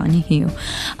episode of Donahue.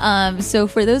 So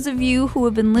for those of you who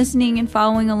have been listening and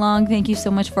following along, thank you so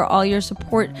much for all your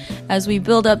support as we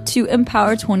build up to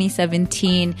Empower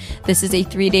 2017. This is a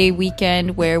 3-day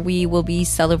weekend where we will be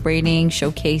celebrating,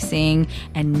 showcasing,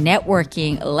 and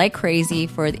networking like crazy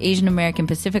for the Asian American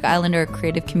Pacific Islander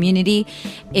creative community.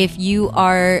 If you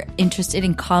are interested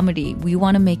in comedy, we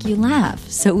want to make you laugh.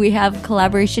 So we have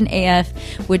Collaboration AF,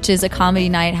 which is a comedy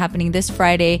night happening this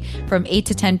Friday from 8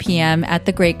 to 10 p.m. at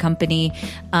the Great Company.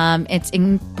 It's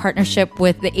in partnership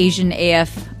with the Asian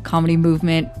AF comedy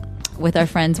movement with our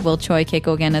friends Will Choi,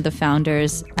 Keiko Gena, the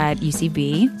founders at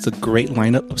UCB. It's a great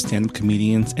lineup of stand-up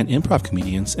comedians and improv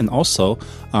comedians, and also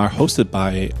are hosted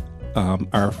by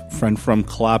our friend from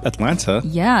Collab Atlanta.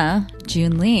 Yeah,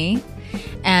 June Lee.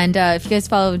 And if you guys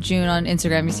follow June on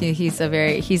Instagram, you see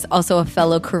he's also a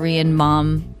fellow Korean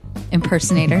mom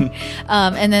impersonator.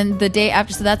 And then the day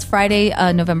after, so that's Friday,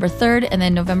 November 3rd, and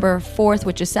then November 4th,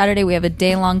 which is Saturday, we have a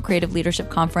day-long creative leadership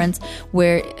conference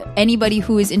where anybody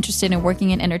who is interested in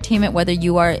working in entertainment, whether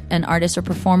you are an artist or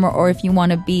performer, or if you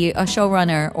want to be a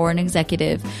showrunner or an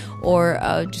executive, or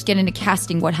just get into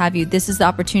casting, what have you, this is the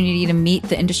opportunity to meet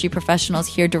the industry professionals,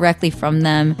 hear directly from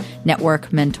them,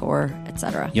 network, mentor,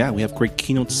 etc. Yeah, we have great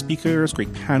keynote speakers,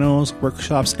 great panels,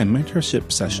 workshops, and mentorship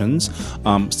sessions.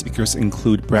 Speakers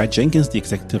include Brad Jenkins, the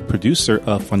executive producer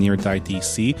of Funny or Die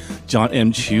DC, John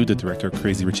M. Chu, the director of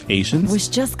Crazy Rich Asians. Which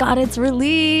just got its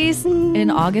release in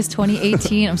August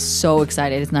 2018. I'm so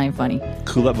excited. It's not even funny.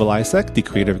 Kulap Vilaysack, the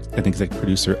creative and executive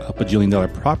producer of Bajillion Dollar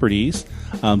Properties.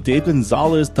 Dave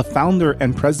Gonzalez, the founder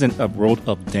and president of World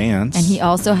of Dance. And he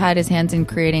also had his hands in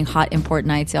creating Hot Import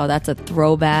Nights, y'all. That's a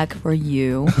throwback for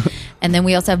you. And then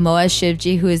we also have Moaz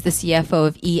Shivji, who is the CFO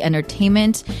of E!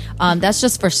 Entertainment. That's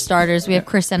just for starters. We have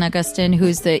Kristen Augustin,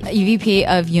 who's the EVP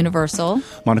of Universal.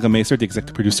 Monica Macer, the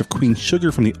executive producer of Queen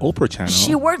Sugar from the Oprah Channel.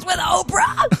 She works with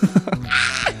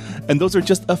Oprah! And those are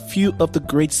just a few of the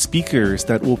great speakers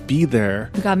that will be there.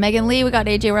 We got Megan Lee, we got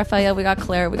AJ Raphael, we got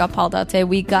Claire, we got Paul Date,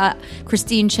 we got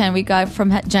Christine Chen, we got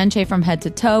Jen Che from Head to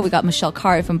Toe, we got Michelle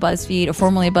Kari from BuzzFeed, or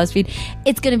formerly BuzzFeed.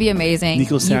 It's going to be amazing.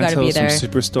 Nico You gotta be Santos there. from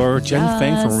Superstore, Jen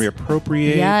Feng from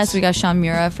Reappropriate. Yes, we got Sean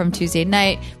Mura from Tuesday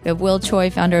Night. We have Will Choi,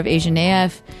 founder of Asian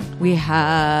AF. We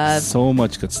have... So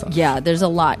much good stuff. Yeah, there's a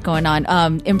lot going on.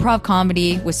 Improv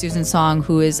comedy with Susan Song,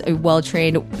 who is a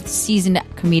well-trained, seasoned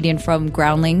comedian from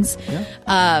Groundlings.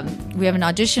 Yeah. We have an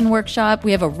audition workshop.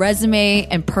 We have a resume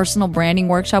and personal branding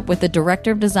workshop with the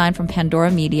director of design from Pandora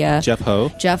Media. Jeff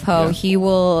Ho. Yeah. He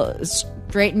will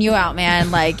straighten you out, man.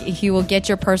 Like, he will get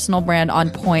your personal brand on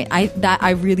point. I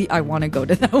want to go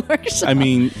to that workshop. I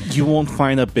mean, you won't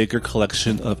find a bigger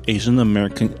collection of Asian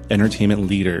American entertainment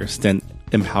leaders than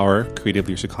Empower Creative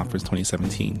Leadership Conference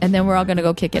 2017. And then we're all going to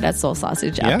go kick it at Soul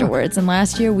Sausage afterwards. And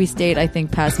last year we stayed, I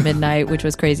think, past midnight, which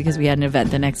was crazy because we had an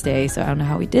event the next day. So I don't know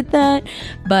how we did that.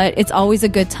 But it's always a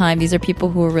good time. These are people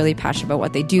who are really passionate about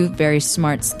what they do. Very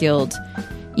smart, skilled,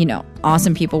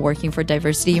 awesome people working for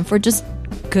diversity and for just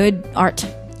good art.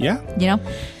 Yeah.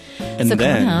 And so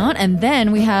come out, and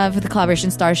then we have the Collaboration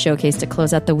Stars Showcase to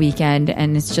close out the weekend,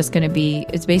 and it's just going to be,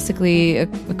 it's basically a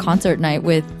concert night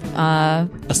with a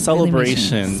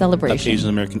celebration of Asian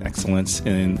American excellence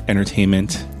in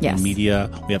entertainment and media.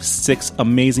 We have 6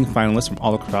 amazing finalists from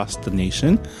all across the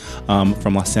nation,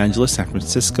 from Los Angeles, San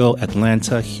Francisco,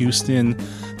 Atlanta, Houston,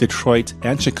 Detroit,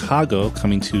 and Chicago,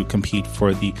 coming to compete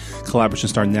for the Collaboration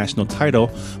Star national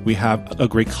title. We have a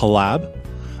great collab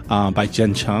by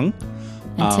Jen Chung,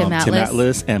 and Tim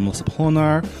Atlas and Melissa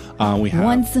Polonar. We have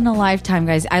once in a lifetime,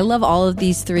 guys. I love all of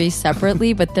these 3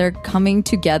 separately, but they're coming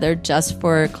together just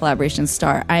for Collaboration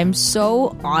Star. I'm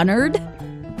so honored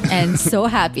and so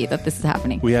happy that this is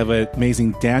happening. We have an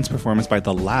amazing dance performance by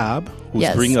The Lab,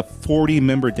 who's bringing a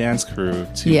 40-member dance crew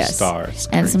to Stars.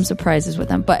 And some surprises with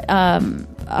them. But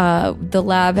The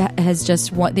Lab has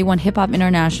just won, they won Hip Hop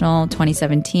International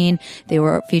 2017. They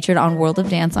were featured on World of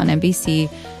Dance on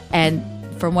NBC. And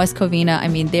from West Covina, I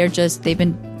mean, they've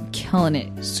been killing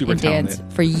it Super in talented.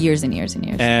 dance for years and years and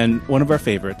years. And one of our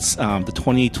favorites, the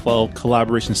 2012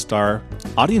 Collaboration Star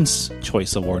Audience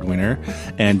Choice Award winner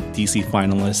and DC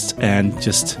finalist, and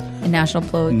just a National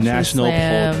Poetry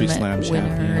Slam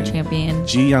champion.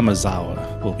 G.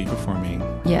 Yamazawa will be performing.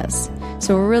 Yes.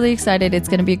 So we're really excited. It's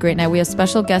going to be a great night. We have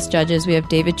special guest judges. We have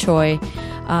David Choi,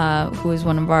 who is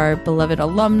one of our beloved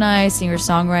alumni,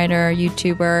 singer-songwriter,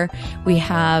 YouTuber. We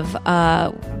have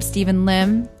Stephen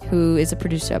Lim, who is a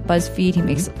producer at BuzzFeed. He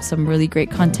makes some really great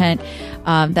content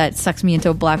that sucks me into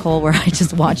a black hole where I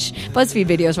just watch BuzzFeed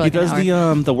videos for like He does an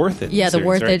hour. the Worth It. Yeah, the series,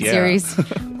 Worth right? It series.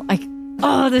 Like,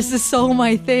 oh, this is so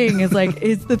my thing. It's like,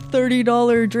 is the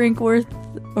 $30 drink worth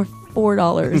or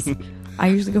 $4? I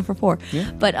usually go for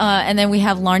 $4. But and then we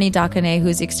have Larnie Dakane,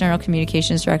 who's the external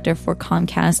communications director for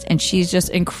Comcast, and she's just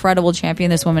incredible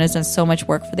champion. This woman has done so much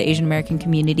work for the Asian American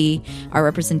community, our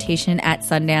representation at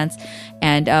Sundance,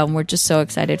 and we're just so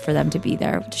excited for them to be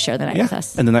there to share the night with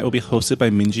us. And the night will be hosted by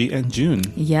Minji and June.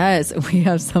 Yes, we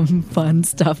have some fun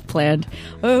stuff planned.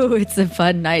 Oh, it's a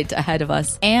fun night ahead of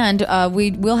us. And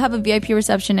we will have a VIP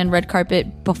reception and red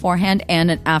carpet beforehand and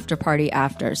an after party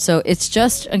after. So it's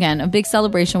just, again, a big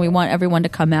celebration. We want everyone to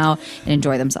come out and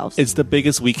enjoy themselves. It's the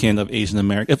biggest weekend of Asian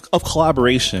American of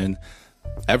collaboration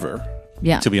ever.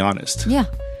 Yeah. To be honest. Yeah.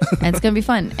 And it's going to be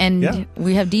fun. And Yeah.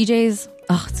 we have DJs.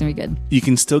 Oh, it's going to be good. You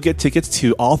can still get tickets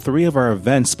to all 3 of our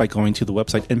events by going to the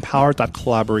website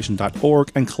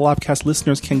empower.collaboration.org, and Collabcast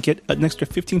listeners can get an extra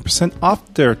 15%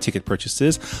 off their ticket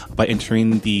purchases by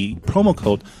entering the promo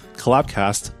code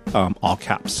Collabcast, all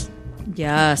caps.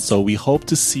 Yes. So we hope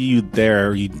to see you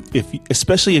there.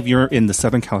 Especially if you're in the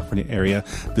Southern California area,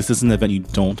 this is an event you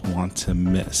don't want to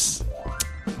miss.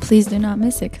 Please do not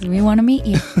miss it because we want to meet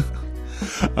you.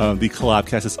 The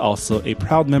Collabcast is also a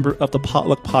proud member of the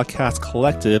Potluck Podcast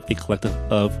Collective, a collective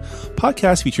of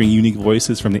podcasts featuring unique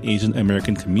voices from the Asian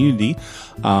American community.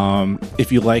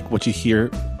 If you like what you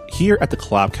hear here at the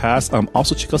Collabcast,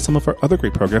 also check out some of our other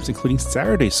great programs, including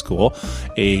Saturday School,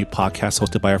 a podcast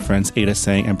hosted by our friends Ada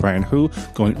Sang and Brian Hu,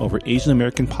 going over Asian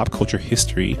American pop culture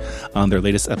history. Their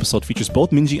latest episode features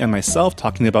both Minji and myself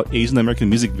talking about Asian American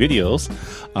music videos.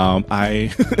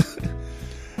 I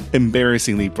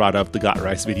embarrassingly brought up the Got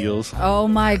Rice videos. Oh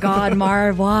my God,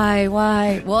 Marv, why?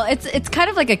 Well, it's kind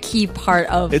of like a key part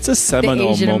of It's a seminal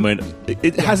Asian- moment.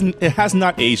 It has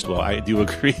not aged well. I do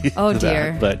agree. Oh, to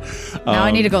dear. that. But Now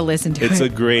I need to go listen to it's it. a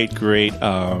great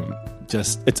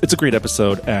it's a great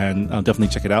episode, and definitely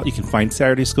check it out. You can find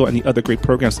Saturday School and the other great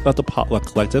programs of the Potluck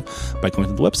Collective by going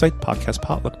to the website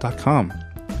podcastpotluck.com.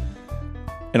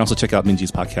 And also check out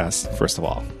Minji's podcast, first of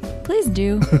all. Please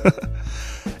do.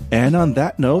 And on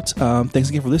that note, thanks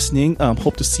again for listening.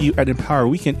 Hope to see you at Empower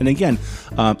Weekend. And again,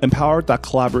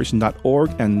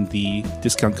 empower.collaboration.org, and the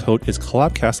discount code is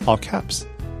Collabcast, all caps.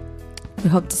 We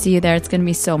hope to see you there. It's going to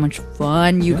be so much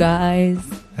fun, you guys.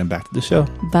 And back to the show.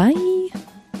 Bye.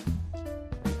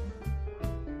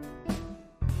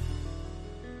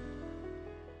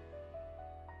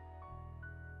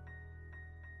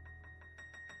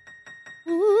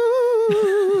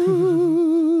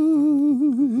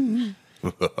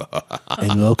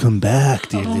 And welcome back,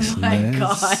 dear listeners. My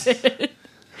God.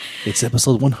 It's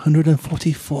episode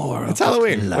 144. It's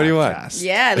Halloween. What do you want?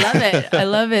 Yeah, I love it. I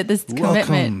love it. This commitment.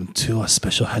 Welcome to a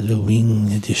special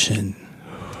Halloween edition.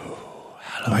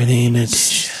 My name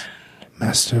is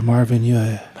Master Marvin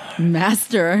Yue.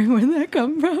 Master. Where did that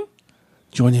come from?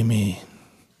 Joining me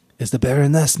is the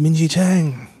Baroness Minji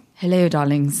Chang. Hello,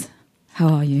 darlings. How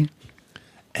are you?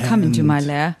 Come into And my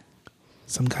lair.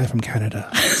 some guy from Canada,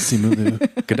 Simu Liu.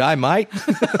 G'day, mate.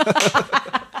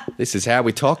 This is how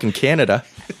we talk in Canada.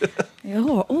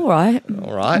 Oh, all right.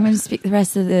 All right. I'm going to speak the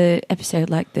rest of the episode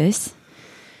like this.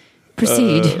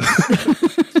 Proceed.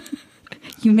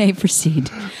 You may proceed.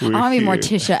 I We're want to be here.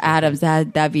 Morticia Adams.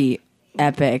 That'd be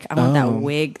epic. I want that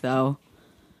wig, though.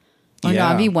 Oh, no, Yeah.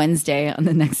 I'll be Wednesday on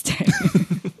the next day.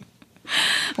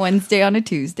 Wednesday on a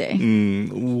Tuesday.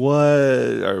 What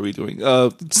are we doing?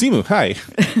 Simu, hi.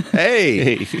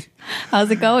 Hey, Hey.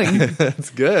 How's it going? it's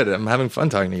good. I'm having fun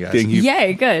talking to you guys. Thank you.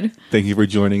 Yay, good. Thank you for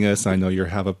joining us. I know you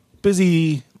have a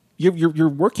busy. You're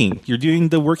working. You're doing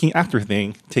the working actor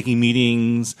thing, taking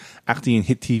meetings, acting in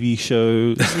hit TV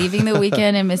shows. Leaving the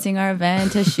weekend and missing our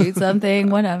event to shoot something,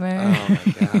 whatever.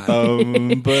 Oh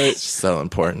my God. But So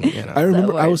important, you know. I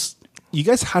remember works. you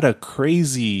guys had a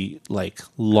crazy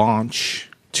launch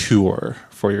tour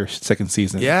for your second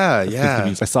season. Yeah, of Hit yeah.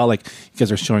 TV. I saw you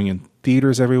guys are showing in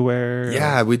theaters everywhere.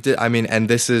 Yeah, we did. I mean, and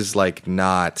this is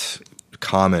not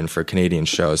common for Canadian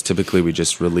shows. Typically, we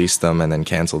just release them and then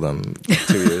cancel them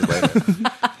 2 years later.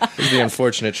 This is the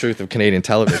unfortunate truth of Canadian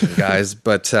television, guys.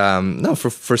 But no,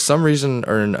 for some reason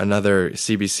or another,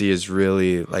 CBC has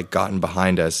really gotten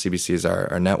behind us. CBC is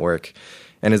our network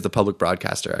and is the public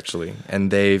broadcaster actually,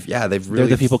 and they've really They're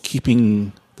the people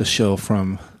keeping the show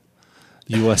from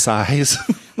U.S. eyes.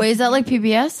 Wait, is that like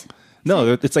PBS?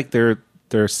 No, it's like they're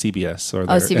CBS or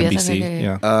they're CBS, NBC. okay.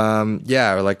 Yeah.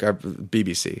 yeah, or like our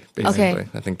BBC, basically. Okay.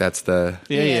 I think that's the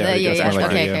Yeah, yeah, that's more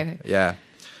like okay, it, okay. yeah.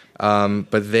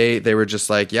 But they were just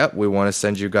like, yep, we want to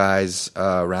send you guys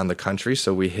around the country.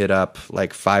 So we hit up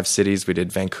like 5 cities. We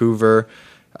did Vancouver,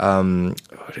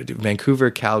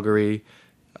 Calgary,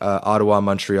 Ottawa,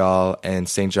 Montreal, and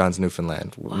St. John's,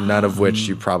 Newfoundland. Wow. None of which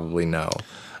you probably know.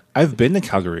 I've been to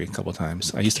Calgary a couple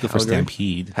times. I used to go for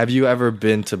Stampede. Have you ever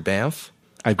been to Banff?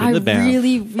 I've been I to Banff.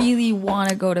 really, really want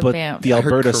to go to but Banff. the I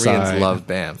heard Alberta Koreans side. love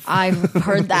Banff. I've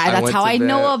heard that. I That's went how to I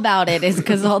know Banff. about it, is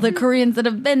because all the Koreans that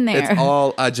have been there. It's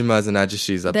all ajimas and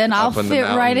ajishis up, Then I'll up on the fit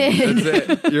mountain. right in.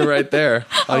 That's it. You're right there.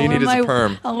 All you I'll need is wear a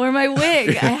perm. I'll wear my wig.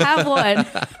 I have one.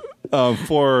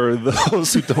 For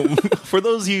those who don't, for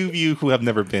those of you who have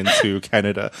never been to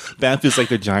Canada, Banff is like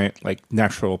the giant like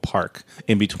natural park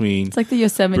in between. It's like the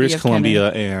Yosemite British of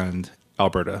Columbia Canada. and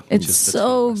Alberta. which It's is the so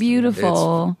two west.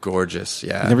 beautiful. It's gorgeous.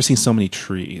 Yeah. I've never seen so many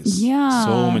trees. Yeah.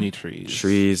 so many trees.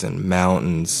 Trees and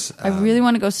mountains. I really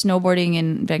want to go snowboarding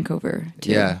in Vancouver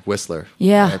too. Yeah, Whistler.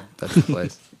 Yeah. That's the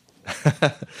place.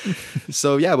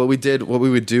 So yeah, what we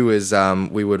would do is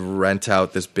we would rent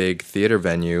out this big theater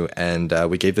venue, and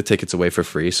we gave the tickets away for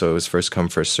free. So it was first come,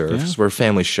 first serve. Yeah. So we're a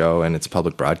family show, and it's a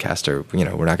public broadcaster. You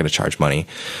know, we're not going to charge money,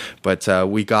 but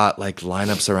we got like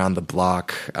lineups around the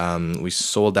block. We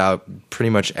sold out pretty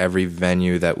much every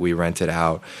venue that we rented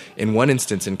out. In one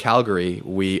instance, in Calgary,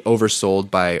 we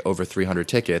oversold by over 300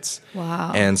 tickets.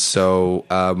 Wow. And so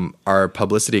our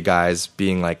publicity guys,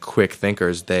 being like quick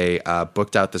thinkers, they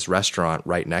booked out this restaurant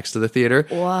right next to the theater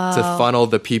to funnel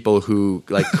the people who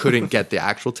like couldn't get the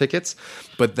actual tickets.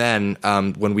 But then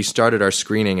when we started our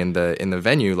screening in the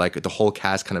venue, like the whole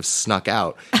cast kind of snuck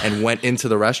out and went into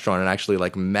the restaurant and actually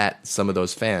like met some of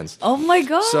those fans. Oh my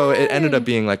god. So it ended up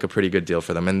being like a pretty good deal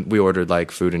for them, and we ordered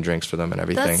like food and drinks for them and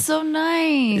everything. That's so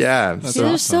nice. Yeah, That's These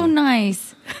are so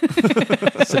nice.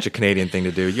 such a Canadian thing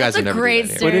to do. You guys That's would a never great do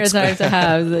that here. stereotype to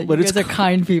have. That but you it's guys are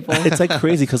kind people. It's like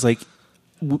crazy because like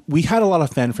we had a lot of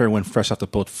fanfare when Fresh Off the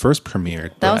Boat first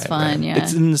premiered. That was but fun. Yeah.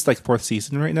 It's in this like 4th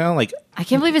season right now. Like I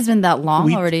can't believe it's been that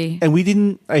long already. and we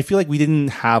didn't. I feel like we didn't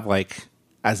have like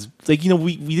as like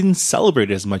we didn't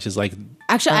celebrate it as much as like.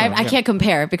 Actually, I can't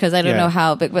compare because I don't Yeah. know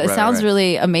how, but it Right, sounds right.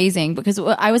 really amazing because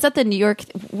I was at the New York.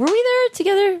 Were we there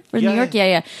together? For Yeah, New York?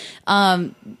 Yeah.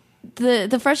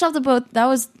 The Fresh Off the Boat, that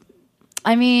was,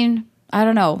 I mean, I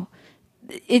don't know.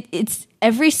 It's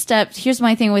every step. Here's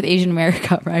my thing with Asian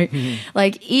America, right?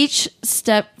 Like each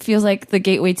step feels like the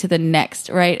gateway to the next,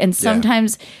 right? And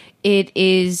sometimes it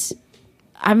is.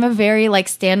 I'm a very like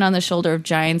stand on the shoulder of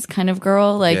giants kind of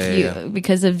girl, like Yeah.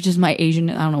 because of just my Asian,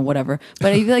 I don't know, whatever.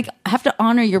 But I feel like I have to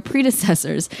honor your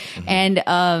predecessors, and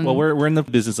Well, we're in the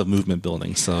business of movement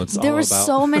building, so it's there all were about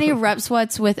so many rep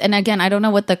sweats with, and again, I don't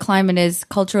know what the climate is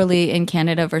culturally in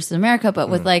Canada versus America, but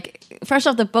with like Fresh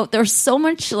Off the Boat, there was so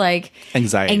much like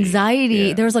Anxiety.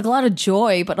 Yeah. There was like a lot of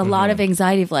joy, but a lot of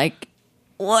anxiety of like,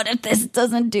 what if this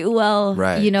doesn't do well?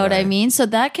 Right, You know what I right. mean? So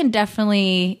that can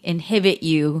definitely inhibit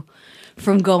you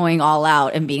from going all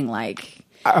out and being like,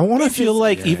 I want to feel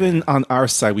like even on our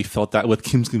side, we felt that with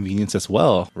Kim's Convenience as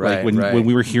well. Right, like right. when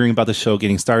we were hearing about the show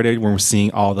getting started, when we're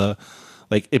seeing all the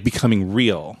like it becoming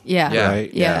real. yeah, Yeah.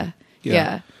 Right? yeah.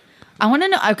 Yeah. I want to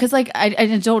know because, like,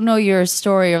 I don't know your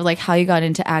story of like how you got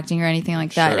into acting or anything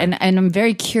like that, Sure. and I'm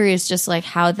very curious, just like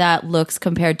how that looks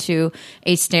compared to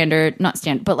a not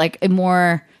standard, but like a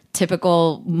more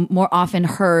typical, more often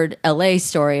heard LA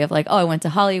story of like, oh, I went to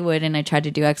Hollywood and I tried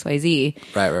to do XYZ.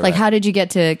 Right, Like, right. how did you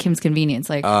get to Kim's Convenience?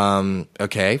 Like,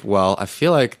 Okay, well, I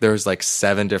feel like there's like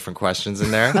 7 different questions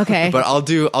in there. Okay. But I'll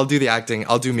do the acting.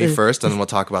 I'll do me first, and then we'll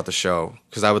talk about the show,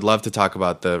 because I would love to talk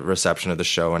about the reception of the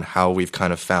show and how we've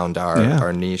kind of found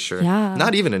our niche, or Yeah.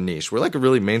 not even a niche. We're like a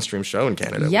really mainstream show in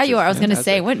Canada. yeah, which you is are. I was gonna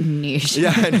say, fantastic. what niche?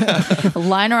 Yeah, I know.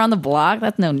 Line around the block.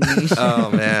 That's no niche. Oh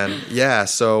man, yeah.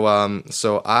 So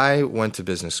I went to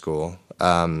business school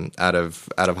out of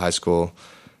high school.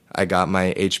 I got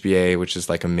my HBA, which is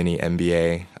like a mini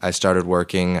MBA. I started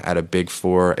working at a Big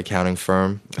 4 accounting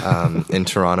firm in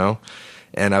Toronto,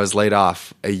 and I was laid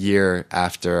off a year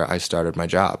after I started my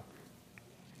job.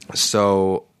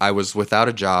 So I was without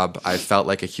a job. I felt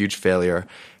like a huge failure.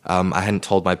 I hadn't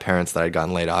told my parents that I'd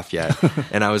gotten laid off yet,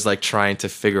 and I was like trying to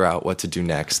figure out what to do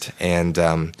next. And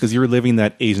Because you were living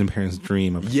that Asian parent's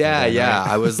dream. Of yeah, right?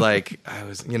 I was,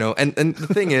 you know, and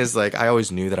the thing is, like, I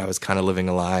always knew that I was kind of living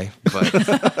a lie, but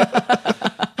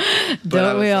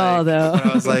Don't we all, though? But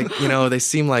I was like, you know, they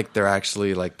seem like they're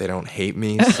actually like they don't hate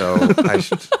me, so I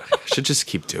should just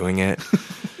keep doing it.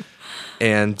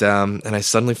 And I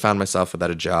suddenly found myself without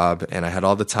a job, and I had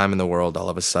all the time in the world all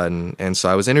of a sudden. And so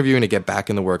I was interviewing to get back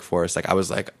in the workforce. Like I was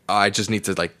like, oh, I just need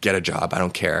to like get a job. I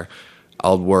don't care.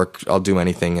 I'll do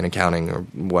anything in accounting or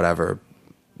whatever.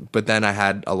 But then I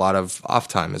had a lot of off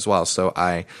time as well. So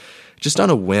I just on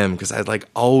a whim, because I'd like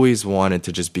always wanted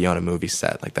to just be on a movie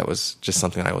set. Like that was just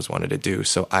something I always wanted to do.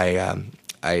 So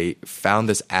I found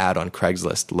this ad on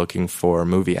Craigslist looking for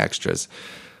movie extras.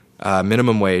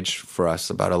 Minimum wage for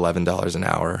us, about $11 an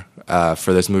hour,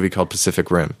 for this movie called Pacific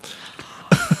Rim.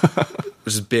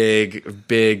 Which is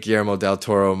big Guillermo del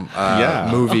Toro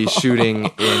movie shooting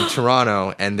in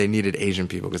Toronto, and they needed Asian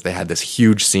people because they had this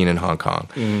huge scene in Hong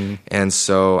Kong. And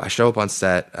so I show up on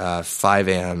set 5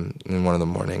 a.m. in one of the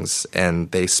mornings,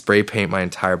 and they spray paint my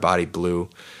entire body blue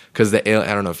because I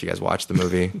don't know if you guys watched the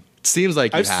movie. It seems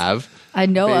like you have. I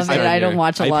know of it. I don't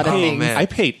watch a lot of things. I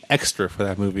paid extra for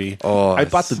that movie. Oh, I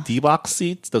bought the D-Box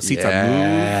seats, those seats that move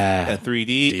and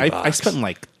 3D. I spent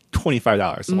like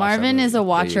 $25. Marvin is a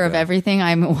watcher of everything.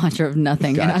 I'm a watcher of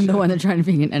nothing, and I'm the one that's trying to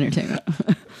be in entertainment.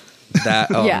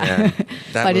 Man.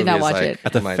 That I did not movie is watch it.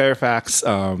 At the Fairfax,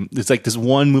 it's like this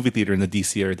one movie theater in the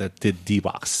DC area that did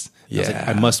D-Box. I was like,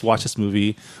 I must watch this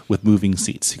movie with moving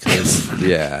seats because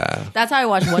That's how I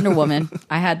watched Wonder Woman.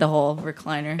 I had the whole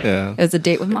recliner. Yeah. It was a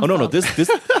date with myself. no, this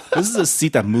is a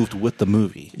seat that moved with the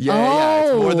movie. Yeah,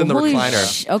 it's more than the holy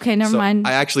recliner. Okay, never mind.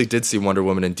 I actually did see Wonder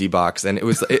Woman in D-Box, and it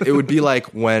would be like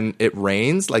when it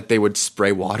rains, like they would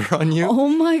spray water on you. Oh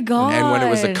my god! And when it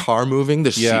was a car moving,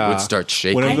 the seat would start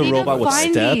shaking. Whenever I the need robot to would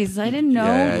find step, these. I didn't know.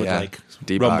 Yeah, would yeah. like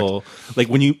D-Box. rumble. Like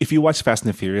if you watch Fast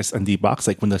and the Furious on D-Box,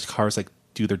 like when the cars like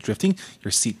do their drifting,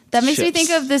 your seat That makes me shifts.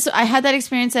 think of this. I had that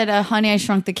experience at Honey, I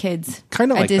Shrunk the Kids.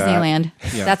 Kinda at like that. Disneyland.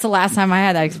 Yeah. That's the last time I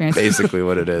had that experience. Basically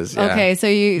what it is. Yeah. Okay, so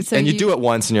you do it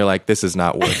once, and you're like, this is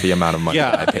not worth the amount of money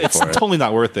that I paid it's for it. totally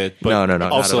not worth it. But No, not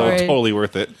at also all. Right. totally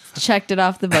worth it. checked it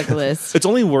off the bucket list. It's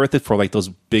only worth it for like those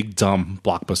big dumb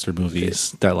blockbuster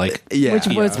movies that like Yeah. Which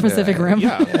was Pacific Rim.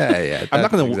 yeah. Yeah. I'm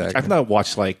not gonna. Exactly. I'm not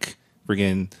watch like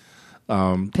friggin'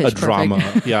 a Pitch drama.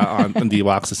 Perfect. on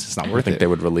D-Box. It's just not I worth think it. they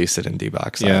would release it in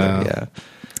D-Box. Yeah. Either. Yeah.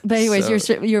 But anyways,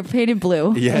 So- you're painted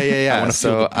blue. Yeah. wanna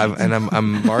So feel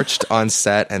I'm marched on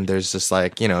set, and there's just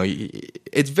like,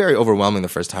 it's very overwhelming the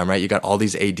first time, right? You got all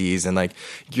these ADs, and like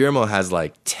Guillermo has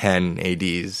like 10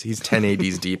 ADs. He's 10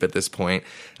 ADs deep at this point.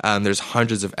 There's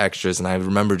hundreds of extras, and I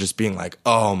remember just being like,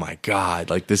 oh my god,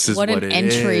 like this is what an it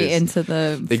entry is. into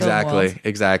the film world.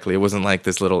 Exactly. It wasn't like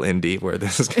this little indie where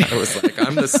this guy was like,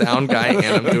 I'm the sound guy and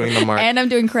I'm doing the mark And I'm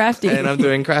doing crafty. and I'm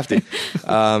doing crafty.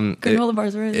 Granola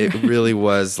bars are It really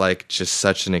was like just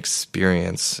such an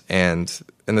experience, and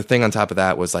the thing on top of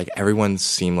that was like everyone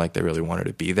seemed like they really wanted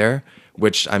to be there.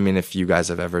 Which, I mean, if you guys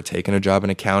have ever taken a job in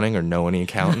accounting or know any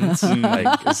accountants,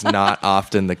 like it's not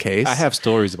often the case. I have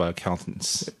stories about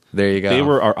accountants. There you go. They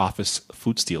were our office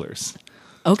food stealers.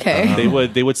 Okay.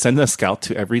 They would send a scout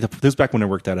to every. This was back when I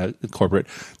worked at a corporate.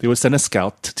 They would send a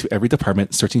scout to every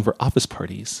department searching for office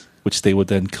parties, which they would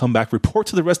then come back, report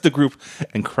to the rest of the group,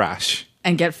 and crash.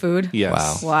 And get food.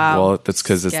 Yes. Wow. Well, that's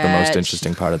because it's the most Sketch.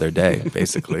 interesting part of their day,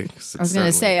 basically. I was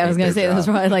gonna say that was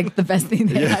probably like the best thing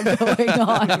they had going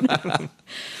on.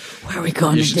 Where are we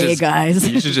going today, guys?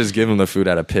 You should just give them the food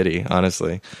out of pity,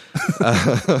 honestly.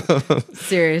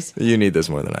 Serious. You need this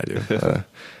more than I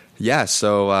do.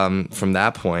 So from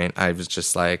that point, I was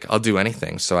just like, I'll do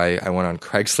anything. So I went on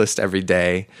Craigslist every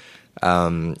day.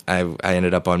 I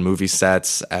ended up on movie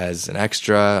sets as an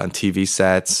extra, on TV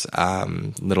sets,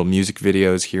 little music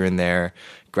videos here and there.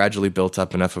 Gradually built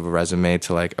up enough of a resume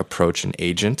to like approach an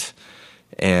agent.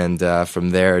 And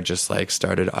from there, just like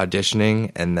started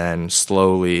auditioning, and then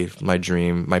slowly my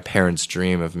parents'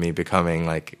 dream of me becoming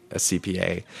like a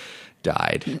CPA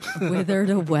died. Withered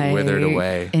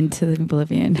away. Into the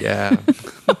oblivion. Yeah.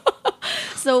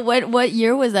 So what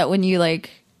year was that when you like?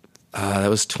 That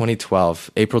was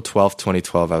 2012. April 12th,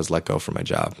 2012, I was let go from my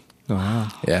job. Oh, wow.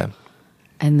 Yeah.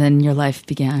 And then your life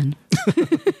began.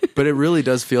 But it really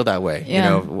does feel that way.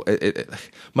 Yeah. You know,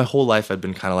 my whole life I'd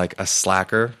been kind of like a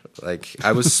slacker. Like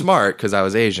I was smart because I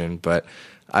was Asian, but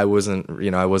I wasn't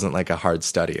like a hard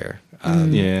studier.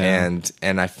 And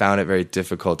I found it very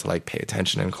difficult to like pay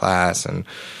attention in class and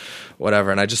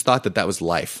whatever. And I just thought that was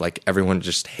life. Like everyone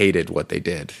just hated what they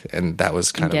did. And that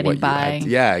was kind of what getting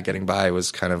you had. Getting by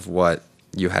was kind of what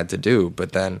you had to do.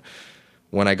 But then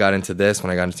when I got into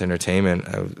entertainment,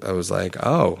 I was like,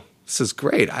 oh, this is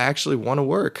great. I actually want to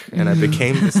work. And I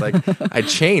became this like, I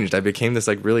changed. I became this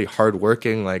like really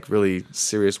hardworking, like really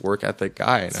serious work ethic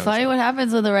guy. And It's funny what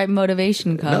happens when the right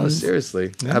motivation comes. No,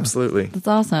 seriously. Yeah. Absolutely. That's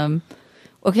awesome.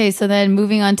 Okay, so then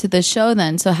moving on to the show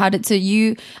then. So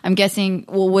I'm guessing,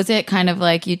 well, was it kind of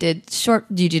like you did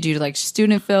like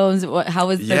student films? How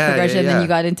was the progression? Yeah. Then you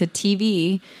got into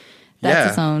TV.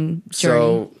 That's its own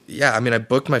journey. So, I mean, I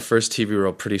booked my first TV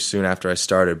role pretty soon after I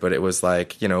started, but it was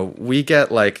like, we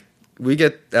get like we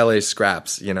get LA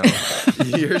scraps, you know.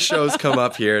 Your shows come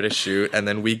up here to shoot, and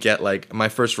then we get like my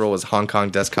first role was Hong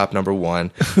Kong Desk Cop #1.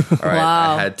 All right,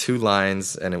 Wow. I had 2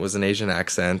 lines, and it was an Asian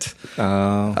accent.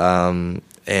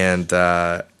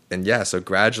 And yeah, so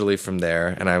gradually from there,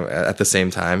 and I at the same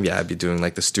time, I'd be doing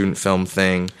like the student film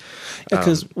thing.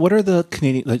 Because what are the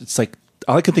Canadian? Like, it's like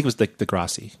all I could think was like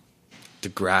Degrassi.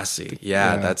 Degrassi,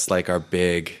 Yeah. that's like our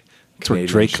big. That's where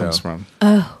Canadian Drake show. comes from.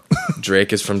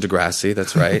 Drake is from Degrassi.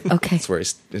 That's right. Okay. That's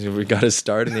where we got his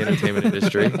start in the entertainment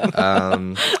industry.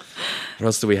 What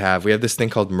else do we have? We have this thing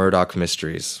called Murdoch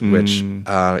Mysteries, which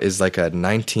is like a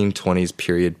 1920s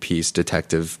period piece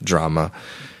detective drama.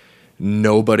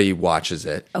 Nobody watches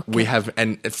it. Okay. We have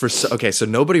so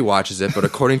nobody watches it, but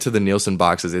according to the Nielsen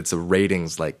boxes, it's a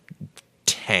ratings like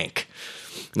tank.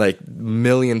 Like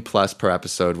million plus per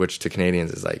episode, which to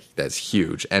Canadians is like that's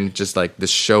huge, and just like this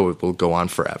show will go on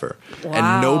forever, Wow.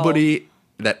 and nobody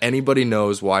that anybody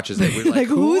knows watches it. We're like,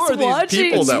 who who's are these watching?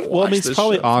 people that Well, I watch mean, it's this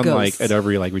probably show? on Ghosts. like at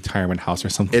every like retirement house or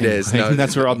something. It is. Like, No,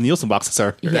 that's where all the Nielsen boxes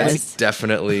are. Yes. That's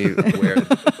definitely where.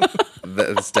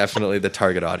 That's definitely the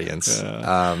target audience.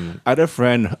 I had a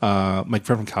friend, my friend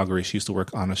from Calgary. She used to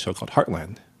work on a show called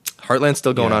Heartland, Heartland's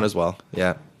still going Yeah. on as well.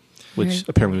 Yeah, which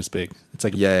apparently was big. It's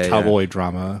like Yeah, a yeah, cowboy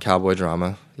drama, cowboy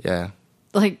drama. Yeah,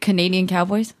 Like Canadian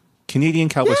cowboys. Canadian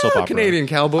cowboy soap opera. Canadian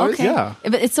cowboys. Okay. Yeah.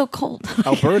 But it's so cold.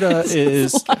 Alberta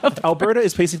is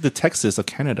basically the Texas of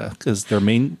Canada because their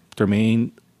main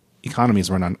economies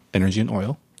run on energy and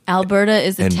oil. Alberta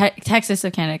is the And- Texas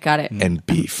of Canada. Got it. And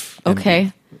beef.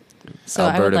 Okay. So I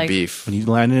would Alberta like. beef. When you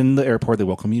land in the airport, they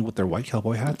welcome you with their white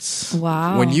cowboy hats.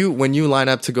 Wow. When you line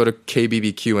up to go to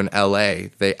KBBQ in LA,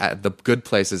 the good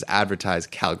places advertise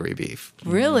Calgary beef.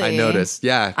 Really? I noticed.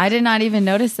 Yeah. I did not even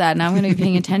notice that. Now I'm going to be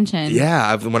paying attention.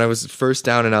 Yeah, when I was first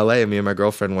down in LA, me and my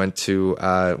girlfriend went to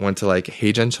like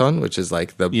Heijenchon, which is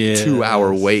like the Yes.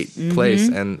 2-hour wait Mm-hmm. place,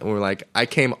 and we're like, I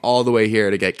came all the way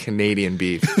here to get Canadian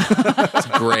beef. It's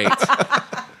great.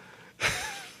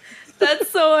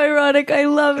 That's so ironic. I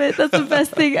love it. That's the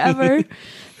best thing ever.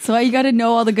 So you got to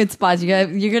know all the good spots.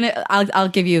 I'll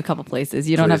give you a couple places.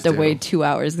 You don't Please have to do. wait 2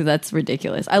 hours because that's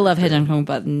ridiculous. I love Heijenhong,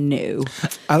 but no.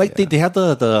 I like they have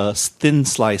the thin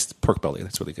sliced pork belly.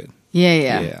 That's really good.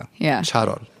 Yeah.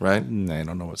 Charon, right? I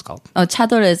don't know what it's called. Oh,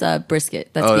 chador is brisket.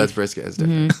 That's Oh, beef. that's brisket. It's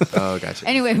different. Oh, gotcha.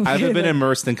 Anyway, I haven't been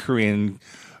immersed in Korean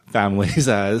families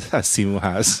as Simu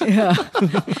has.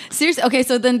 seriously. Okay,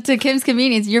 so then to Kim's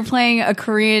Convenience, you're playing a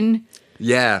Korean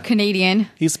Yeah. Canadian.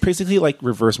 He's basically like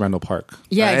reverse Randall Park.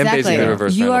 Yeah, I am exactly. basically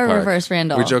reverse You Randall are Park. reverse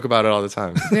Randall. We joke about it all the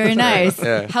time. Very nice.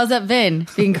 Yeah. How's that been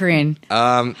being Korean?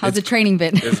 How's the training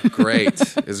been? It's great.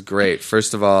 It's great.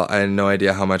 First of all, I had no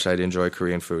idea how much I'd enjoy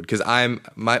Korean food because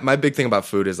my big thing about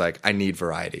food is like I need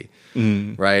variety,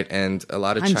 right? And a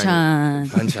lot of Banchan.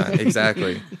 Banchan,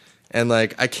 exactly. And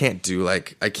like I can't do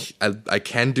like I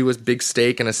can do a big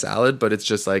steak and a salad, but it's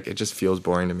just like it just feels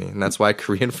boring to me, and that's why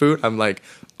Korean food. I'm like,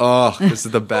 oh, this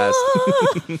is the best.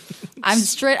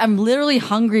 I'm literally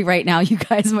hungry right now, you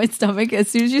guys. My stomach, as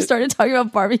soon as you started talking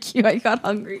about barbecue, I got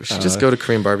hungry. We should just go to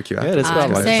Korean barbecue. After let's this. go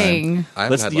I'm lunchtime. saying, I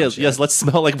haven't had lunch yet. Let's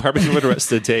smell like barbecue for the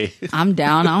rest of the day. You I'm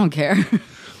down. I don't care.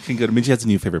 can go to Minji has a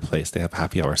new favorite place. They have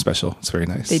happy hour special. It's very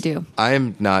nice. They do. I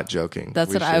am not joking. That's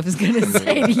We what I should- was going to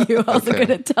say to you. I was Okay.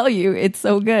 going to tell you. It's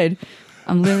so good.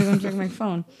 I'm literally going to check my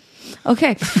phone.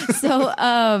 Okay. So,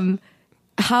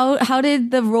 how did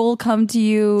the role come to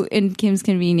you in Kim's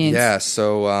Convenience? Yeah,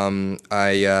 so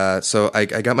I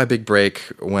got my big break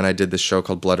when I did this show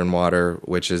called Blood and Water,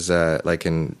 which is like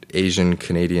an Asian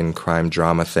Canadian crime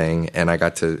drama thing, and I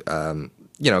got to kind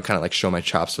of like show my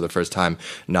chops for the first time,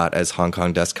 not as Hong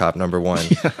Kong Desk Cop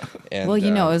 #1. And, Well,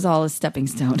 it was all a stepping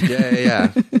stone.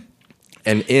 yeah.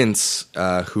 And Ince,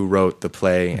 who wrote the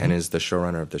play and is the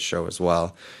showrunner of the show as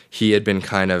well, he had been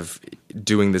kind of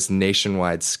doing this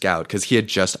nationwide scout because he had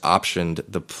just optioned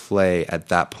the play at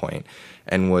that point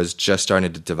and was just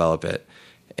starting to develop it.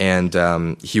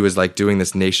 And he was like doing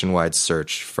this nationwide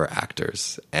search for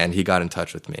actors, and he got in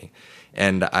touch with me.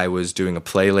 And I was doing a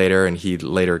play later, and he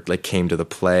later like came to the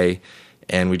play.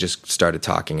 And we just started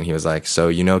talking, and he was like,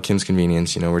 so, Kim's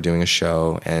Convenience, we're doing a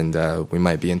show, and we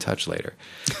might be in touch later.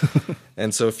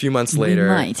 And so a few months later...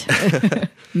 We might.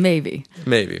 Maybe.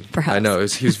 Maybe. Perhaps. I know.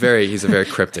 He's a very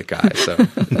cryptic guy, so...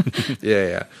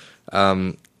 yeah.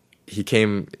 He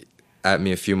came at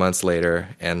me a few months later,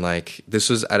 and, like, this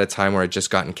was at a time where I'd just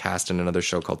gotten cast in another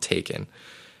show called Taken.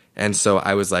 And so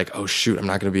I was like, oh, shoot, I'm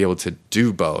not going to be able to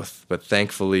do both. But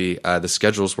thankfully, the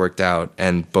schedules worked out,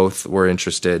 and both were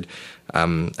interested. I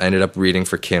ended up reading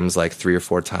for Kim's like 3 or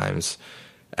 4 times,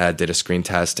 did a screen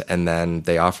test, and then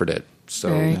they offered it. So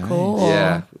Very cool.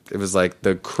 Yeah, it was like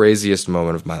the craziest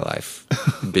moment of my life,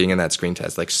 being in that screen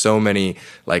test. Like so many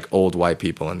like old white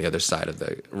people on the other side of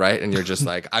the right, and you're just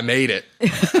like, I made it.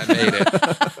 I made it.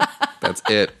 That's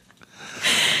it.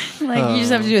 Like you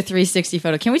just have to do a 360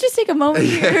 photo. Can we just take a moment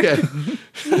here?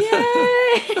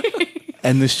 Yay!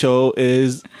 And the show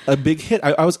is a big hit.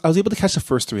 I was able to catch the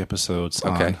first 3 episodes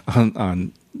Okay.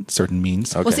 on certain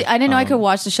means. Okay. Well, see, I didn't know I could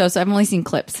watch the show, so I've only seen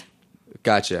clips.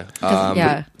 Gotcha.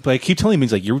 Yeah, But I keep telling me,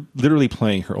 like, you're literally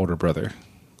playing her older brother.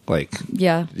 Like,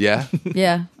 yeah, Yeah.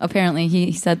 yeah. Apparently,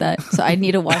 he said that. So I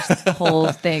need to watch the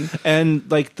whole thing. and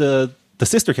like the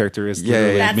sister character is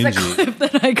literally yeah. That's the Minji.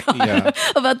 clip that I got Yeah.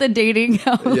 about the dating.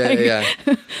 How, Yeah.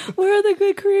 Where are the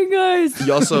good Korean guys?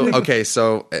 You also okay.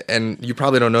 So, and you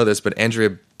probably don't know this, but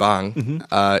Andrea Bang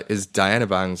is Diana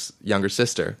Bang's younger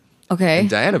sister. Okay. And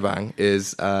Diana Bang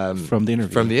is From the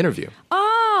interview. From the interview.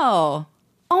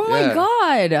 Oh my Yeah.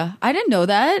 God! I didn't know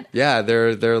that. Yeah, they're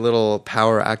a little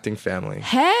power acting family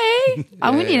Hey,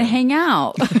 we need to hang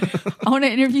out. I want to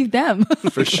interview them.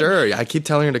 for sure. I keep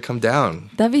telling her to come down.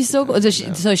 That'd be so cool.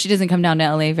 So she doesn't come down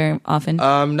to LA very often.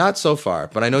 Not so far,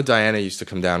 but I know Diana used to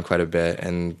come down quite a bit,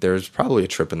 and there's probably a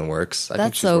trip in the works. I think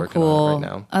That's she's so working cool. on it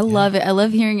right now. I love it. I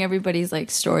love hearing everybody's like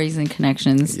stories and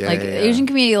connections. Yeah, like yeah, yeah. Asian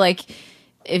community, like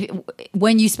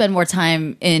when you spend more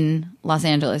time in Los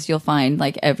Angeles, you'll find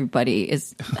like everybody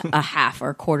is a half or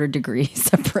a quarter degree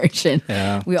separation.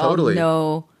 Yeah. We Totally. all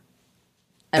know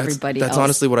everybody That's else.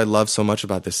 honestly what I love so much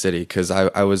about this city, because I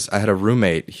had a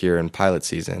roommate here in pilot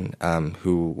season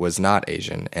who was not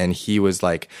Asian, and he was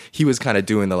kind of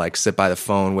doing the like sit by the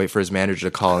phone, wait for his manager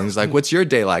to call, and he's like, "What's your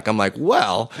day like?" I'm like,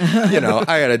 "Well, I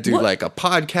got to do like a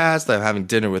podcast. I'm having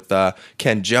dinner with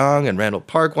Ken Jeong, and Randall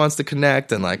Park wants to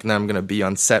connect, and like now I'm gonna be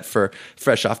on set for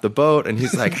Fresh Off the Boat." And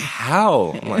he's like,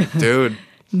 "How?" I'm like, "Dude."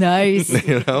 Nice.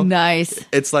 know? Nice.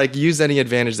 It's like use any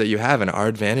advantage that you have, and our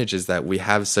advantage is that we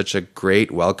have such a great,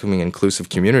 welcoming, inclusive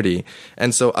community.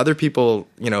 And so other people,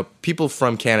 people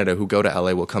from Canada who go to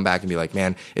LA will come back and be like,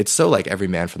 "Man, it's so like every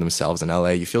man for themselves in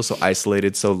LA. You feel so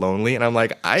isolated, so lonely." And I'm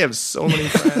like, I have so many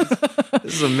friends.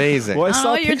 This is amazing. Well, I Oh,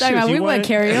 saw you're talking pictures. about You we went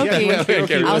karaoke. Yeah, we went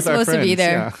karaoke I was with our supposed to be friends,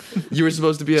 there. yeah. You were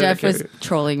supposed to be at Jeff a was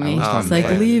trolling me. Oh, He's like,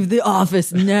 man. leave the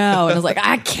office now. And I was like,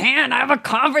 I can't. I have a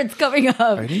conference coming up.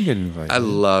 I didn't get invited. I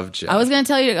love Jeff. I was going to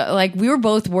tell you, like, we were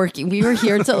both working. We were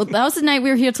here till, that was the night we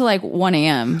were here till like 1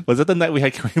 a.m. Was that the night we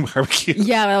had Korean barbecue?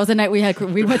 Yeah, that was the night we went to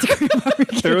Korean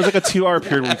barbecue. There was like a 2-hour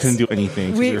period where we couldn't do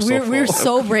anything. 'cause We were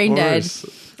so brain dead.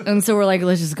 And so we're like,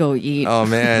 let's just go eat. Oh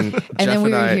man. and then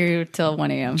we were here till 1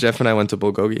 a.m. Jeff and I went to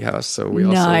Bulgogi House, so we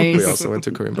Nice. also went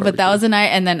to Korean barbecue. But that was the night,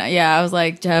 and then I was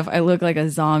like, Jeff, I look like a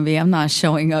zombie. I'm not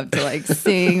showing up to like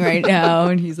sing right now.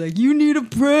 And he's like, you need a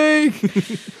break.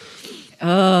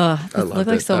 I It loved looked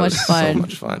like it. so That much was fun. So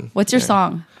much fun. What's your Yeah.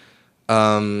 song?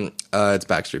 It's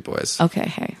Backstreet Boys. Okay,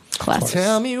 hey, classic.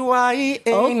 Tell me why it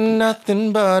ain't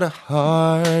nothing but a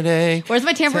heartache. Where's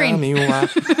my Tell tambourine? me why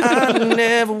I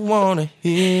never want to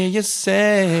hear you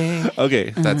say.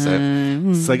 Okay, That's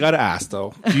it. so I gotta ask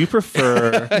though, do you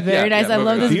prefer? Very nice. I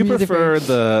love this do you music. prefer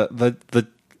the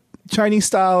Chinese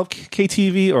style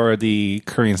KTV or the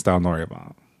Korean style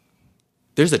Noraebang?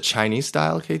 There's a Chinese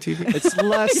style KTV. It's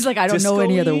less. He's like, I don't know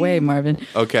any other disco-y. way, Marvin.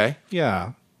 Okay.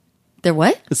 Yeah, They're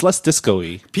what? it's less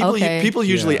disco-y. Okay. People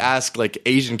usually Yeah. ask like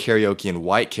Asian karaoke and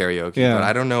white karaoke, Yeah. but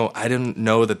I don't know. I didn't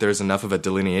know that there's enough of a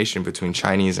delineation between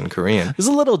Chinese and Korean. There's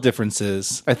a little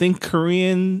differences. I think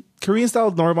Korean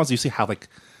style Noraebangs usually have like.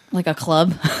 Like a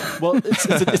club? Well, it's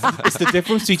the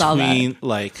difference Saw that. between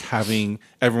like having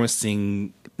everyone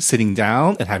sitting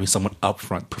down and having someone up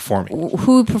front performing.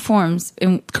 Who performs?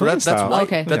 Korean That's style. white.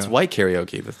 Okay. That's Yeah. white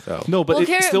karaoke though. No, but Well,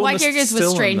 it's still white in a- karaoke is with still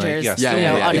in, strangers, yes, you still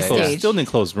know, in- on a enclosed- stage. still in an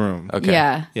enclosed room. Okay.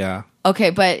 Yeah. Yeah, Okay,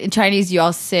 but in Chinese, you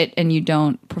all sit and you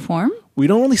don't perform? we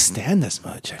don't really stand as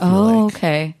much. I feel Oh, like.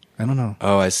 okay. I don't know.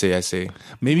 Oh, I see.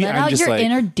 Maybe Let I'm out just your like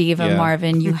inner diva, yeah.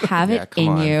 Marvin. You have Yeah, it come in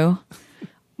on. you.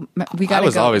 We gotta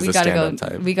was go. always We the gotta go. stand-up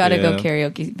type. We gotta go Yeah.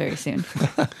 karaoke very soon.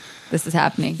 This is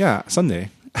happening. Yeah, Sunday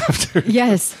after.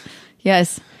 Yes.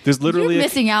 Yes. There's literally You're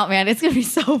missing out, man. It's gonna be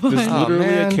so fun. there's literally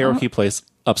a man. karaoke place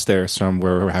upstairs from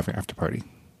where we're having after party.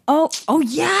 Oh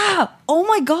yeah. Oh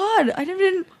my god. I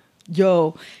didn't.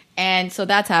 Yo. And so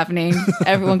that's happening.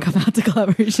 Everyone come out to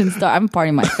Collaboration Star. I'm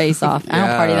partying my face off. I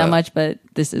don't party Yeah. that much, but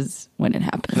this is when it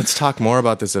happens. Let's talk more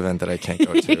about this event that I can't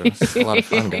go to. It's a lot of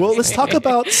fun. Guys. Well, let's talk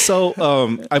about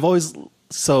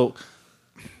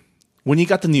when you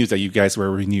got the news that you guys were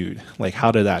renewed, like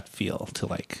how did that feel to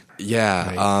like?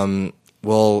 Yeah. Right.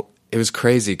 Well, it was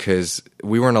crazy because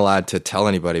we weren't allowed to tell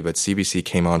anybody, but CBC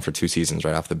came on for 2 seasons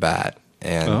right off the bat.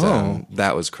 and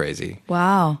that was crazy.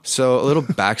 Wow. So a little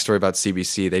backstory about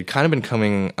CBC. They'd kind of been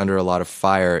coming under a lot of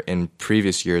fire in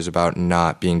previous years about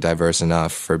not being diverse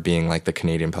enough for being like the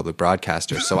Canadian public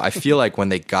broadcaster. So I feel like when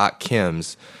they got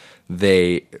Kim's,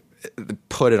 they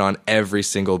put it on every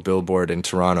single billboard in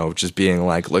Toronto, just being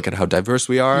like, look at how diverse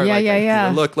we are. Yeah, like,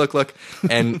 yeah. Look.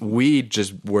 And we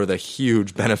just were the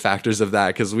huge benefactors of that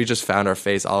because we just found our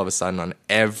face all of a sudden on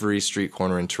every street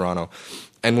corner in Toronto.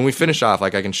 And when we finish off,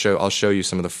 like I'll show you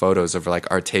some of the photos of like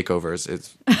our takeovers.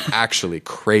 It's actually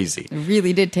crazy. It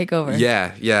really did take over.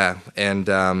 Yeah. And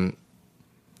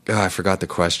I forgot the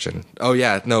question. Oh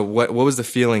yeah, no. What was the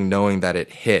feeling knowing that it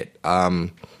hit?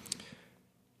 It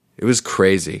was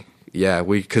crazy. Yeah,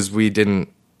 because we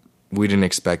didn't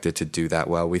expect it to do that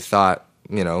well. We thought,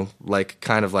 like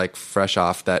kind of like fresh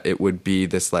off that it would be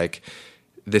this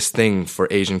thing for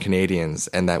Asian Canadians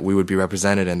and that we would be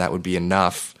represented and that would be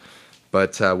enough.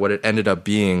 But what it ended up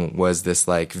being was this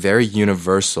like very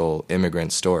universal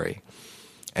immigrant story.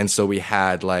 And so we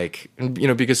had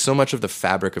because so much of the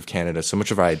fabric of Canada, so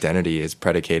much of our identity is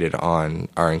predicated on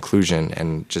our inclusion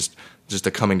and just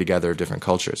the coming together of different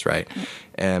cultures, right?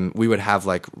 And we would have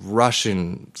like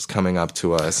Russians coming up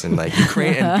to us and like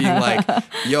Ukraine and being like,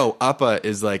 yo, Appa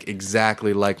is like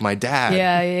exactly like my dad.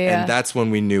 Yeah. And that's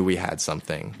when we knew we had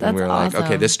something. That's and we were awesome. like,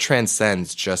 okay, this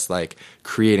transcends just like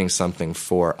creating something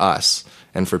for us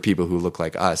and for people who look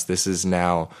like us. This is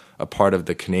now a part of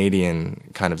the Canadian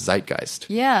kind of zeitgeist.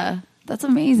 Yeah, that's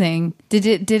amazing. Did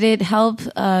it help?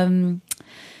 I'm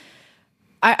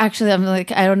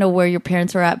like, I don't know where your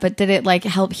parents were at, but did it like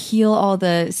help heal all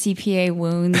the CPA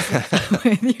wounds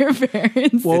with your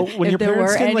parents? Well, when your there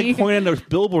parents were can any? like point at a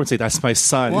billboard and say, "That's my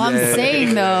son." Well, I'm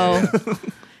saying though,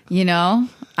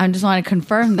 I just want to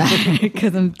confirm that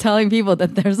because I'm telling people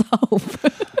that there's hope.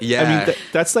 Yeah. I mean,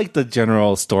 that's like the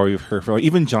general story of her.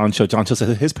 Even John Cho. John Cho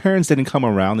said his parents didn't come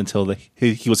around until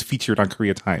he was featured on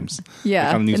Korea Times. Yeah,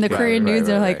 like on in the newspaper. Korean news,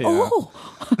 they're like, right. oh.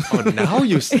 Oh, now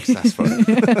you're successful.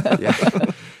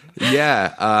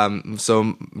 Yeah.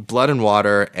 So Blood and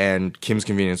Water and Kim's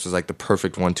Convenience was like the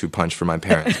perfect 1-2 punch for my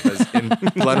parents. Because in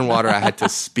Blood and Water, I had to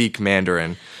speak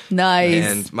Mandarin. Nice.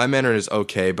 And my Mandarin is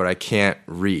okay, but I can't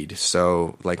read.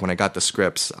 So like when I got the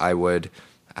scripts,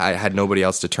 I had nobody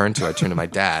else to turn to. I turned to my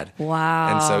dad.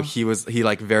 Wow. And so he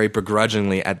like very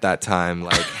begrudgingly at that time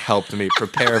like helped me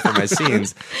prepare for my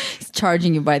scenes. He's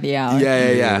charging you by the hour.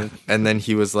 Yeah. And then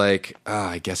he was like,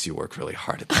 I guess you work really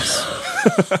hard at this.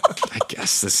 I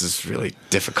guess this is really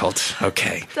difficult.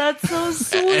 Okay. That's so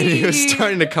sweet. And he was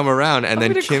starting to come around, and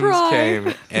then gonna Kim's cry.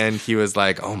 came, and he was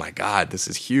like, "Oh my God, this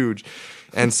is huge."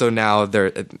 And so now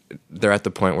they're at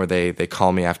the point where they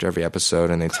call me after every episode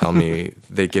and they tell me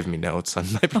they give me notes on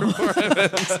my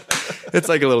performance. It's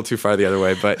like a little too far the other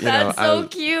way, but That's so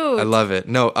cute. I love it.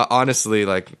 No, honestly,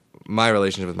 like my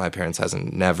relationship with my parents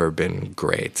hasn't never been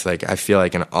great. Like I feel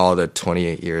like in all the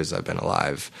 28 years I've been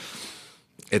alive,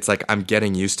 it's like I'm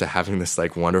getting used to having this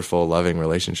like wonderful, loving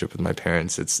relationship with my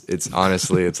parents. It's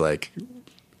honestly, it's like.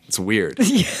 It's weird.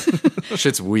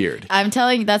 Shit's weird. I'm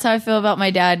telling you, that's how I feel about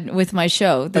my dad with my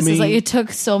show. This is like, it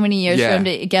took so many years for him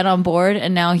to get on board,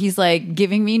 and now he's like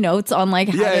giving me notes on like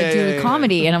how to do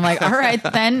comedy. And I'm like, all right,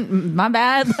 then my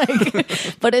bad.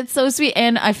 Like, but it's so sweet.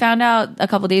 And I found out a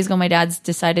couple days ago, my dad's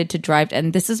decided to drive.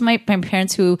 And this is my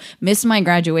parents who missed my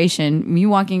graduation, me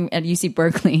walking at UC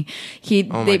Berkeley.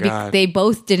 They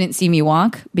both didn't see me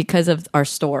walk because of our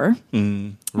store.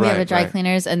 We have a dry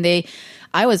cleaners, and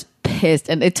I was pissed,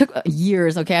 and it took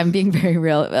years. Okay, I'm being very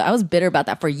real. I was bitter about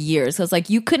that for years. So it's like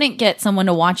you couldn't get someone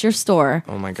to watch your store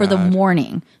for the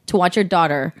morning to watch your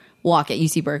daughter walk at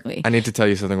UC Berkeley. I need to tell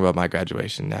you something about my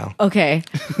graduation now. Okay.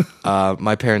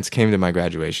 My parents came to my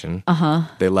graduation.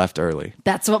 They left early.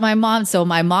 That's what my mom. So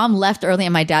my mom left early,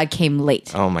 and my dad came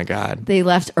late. Oh my God. They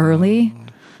left early.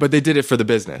 But they did it for the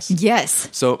business. Yes.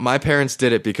 So my parents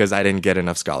did it because I didn't get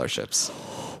enough scholarships.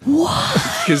 What?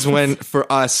 Because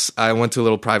for us, I went to a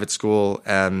little private school,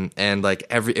 and like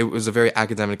it was a very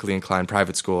academically inclined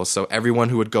private school. So everyone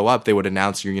who would go up, they would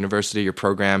announce your university, your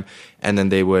program, and then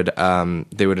they would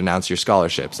announce your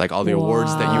scholarships, like all the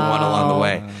awards that you won along the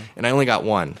way. And I only got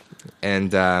one.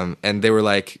 And they were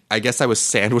like, I guess I was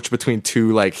sandwiched between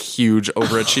two like huge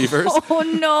overachievers. Oh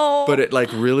no! But it like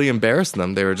really embarrassed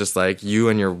them. They were just like, you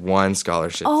and your one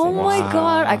scholarship. Oh my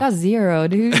God, I got 0,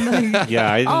 dude. Like,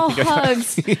 Yeah, I didn't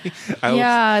think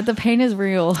hugs. The pain is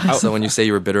real. So when you say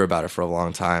you were bitter about it for a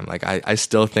long time, like I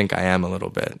still think I am a little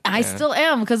bit. I still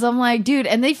am, because I'm like, dude,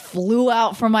 and they flew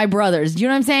out from my brothers. You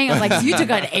know what I'm saying? I'm like, you took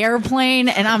an airplane,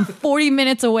 and I'm 40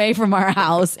 minutes away from our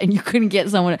house, and you couldn't get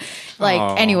someone.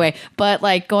 Like, anyway, But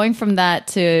like going from that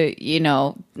to,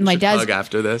 my Should dad's hug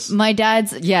after this.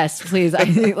 yes, please.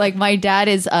 Like my dad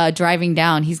is driving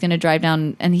down. He's going to drive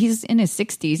down, and he's in his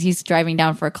 60s. He's driving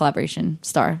down for a collaboration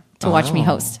star to watch me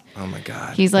host. Oh my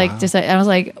god. He's like, I was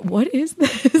like, what is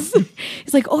this?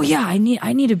 He's like, oh yeah, I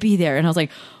need to be there. And I was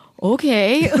like,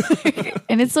 okay.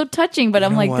 And it's so touching, but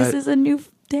I'm like, this what? is a new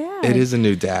dad. It is a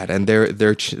new dad, and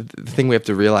the thing we have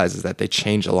to realize is that they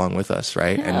change along with us,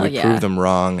 right? Hell and we yeah. prove them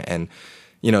wrong, and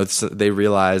they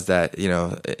realize that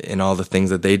in all the things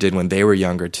that they did when they were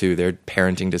younger too, their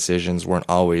parenting decisions weren't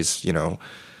always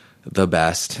the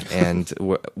best. And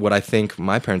what I think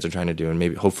my parents are trying to do, and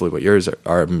maybe hopefully what yours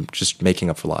are just making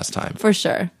up for lost time. For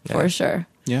sure. For sure.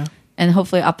 Yeah. And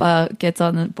hopefully Appa gets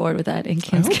on the board with that in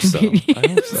Kim's community. I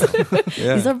hope so.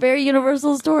 Yeah. These are very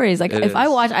universal stories. Like It if I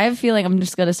is. watch, I have a feeling I'm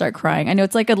just going to start crying. I know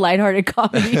it's like a lighthearted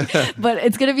comedy, but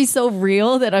it's going to be so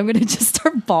real that I'm going to just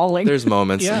start bawling. There's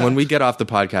moments. Yeah. When we get off the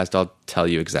podcast, I'll tell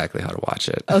you exactly how to watch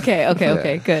it.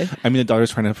 Okay, good. I mean, the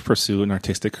daughter's trying to pursue an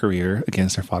artistic career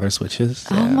against her father's wishes.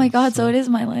 Oh my God, so it is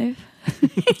my life.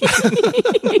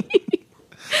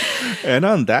 And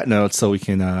on that note, so we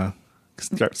can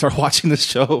start watching the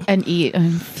show. And eat.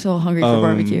 I'm so hungry for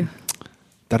barbecue.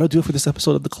 That'll do it for this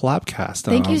episode of the Collabcast.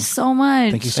 Thank you so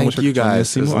much. Thank you so Thank much for you joining guys.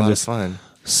 us, It was a Simu, on lot of this fun.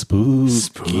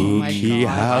 spooky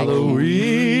God.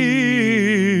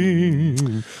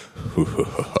 Halloween.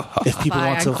 If people Bye,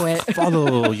 want I to quit.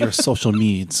 follow your social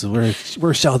needs, where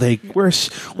shall they You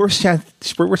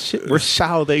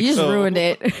just go? ruined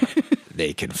it.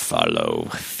 They can follow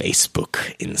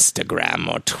Facebook,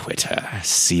 Instagram, or Twitter.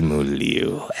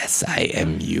 Simuliu,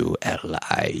 SIMULIU.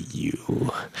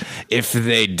 If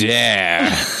they dare.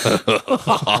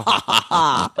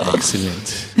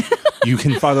 Excellent. You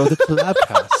can follow the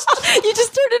Collabcast. You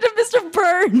just turned into Mr.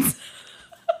 Burns.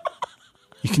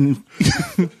 You can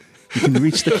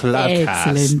reach the Collabcast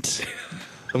Excellent.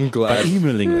 I'm by glad.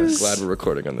 emailing us Glad we're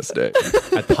recording on this day.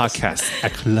 at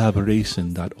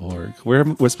podcast@collaboration.org.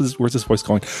 Where's this voice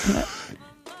going?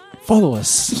 Follow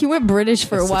us He went British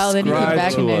for a while, then he came Subscribe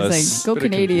back and to it's us. like, go Bit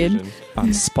of Canadian. confusion. on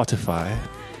Spotify,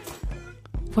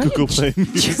 What Google are Play you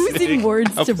Music, choosing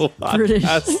words to Apple British?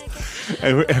 Podcasts,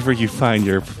 and wherever you find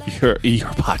your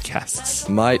podcasts.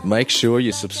 Make sure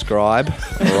you subscribe.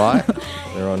 All right.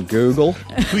 They're on Google.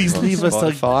 Please leave us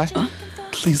a Spotify.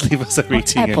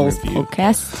 rating and Apple's review.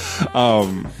 podcast.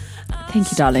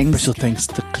 Thank you, darlings. Special thanks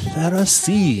to Clara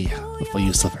C for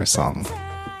use of her song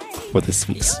for this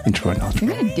week's intro and You're outro.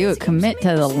 gonna do it. Commit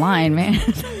to the line, man.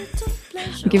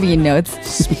 I'm giving you notes.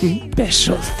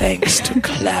 Special thanks to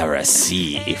Clara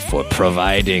C for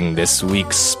providing this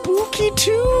week's spooky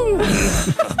tune.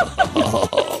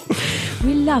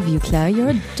 We love you, Claire. You're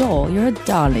a doll. You're a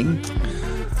darling.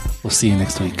 We'll see you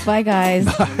next week. Bye, guys.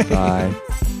 Bye.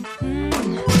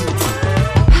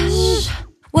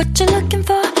 What you looking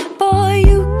for?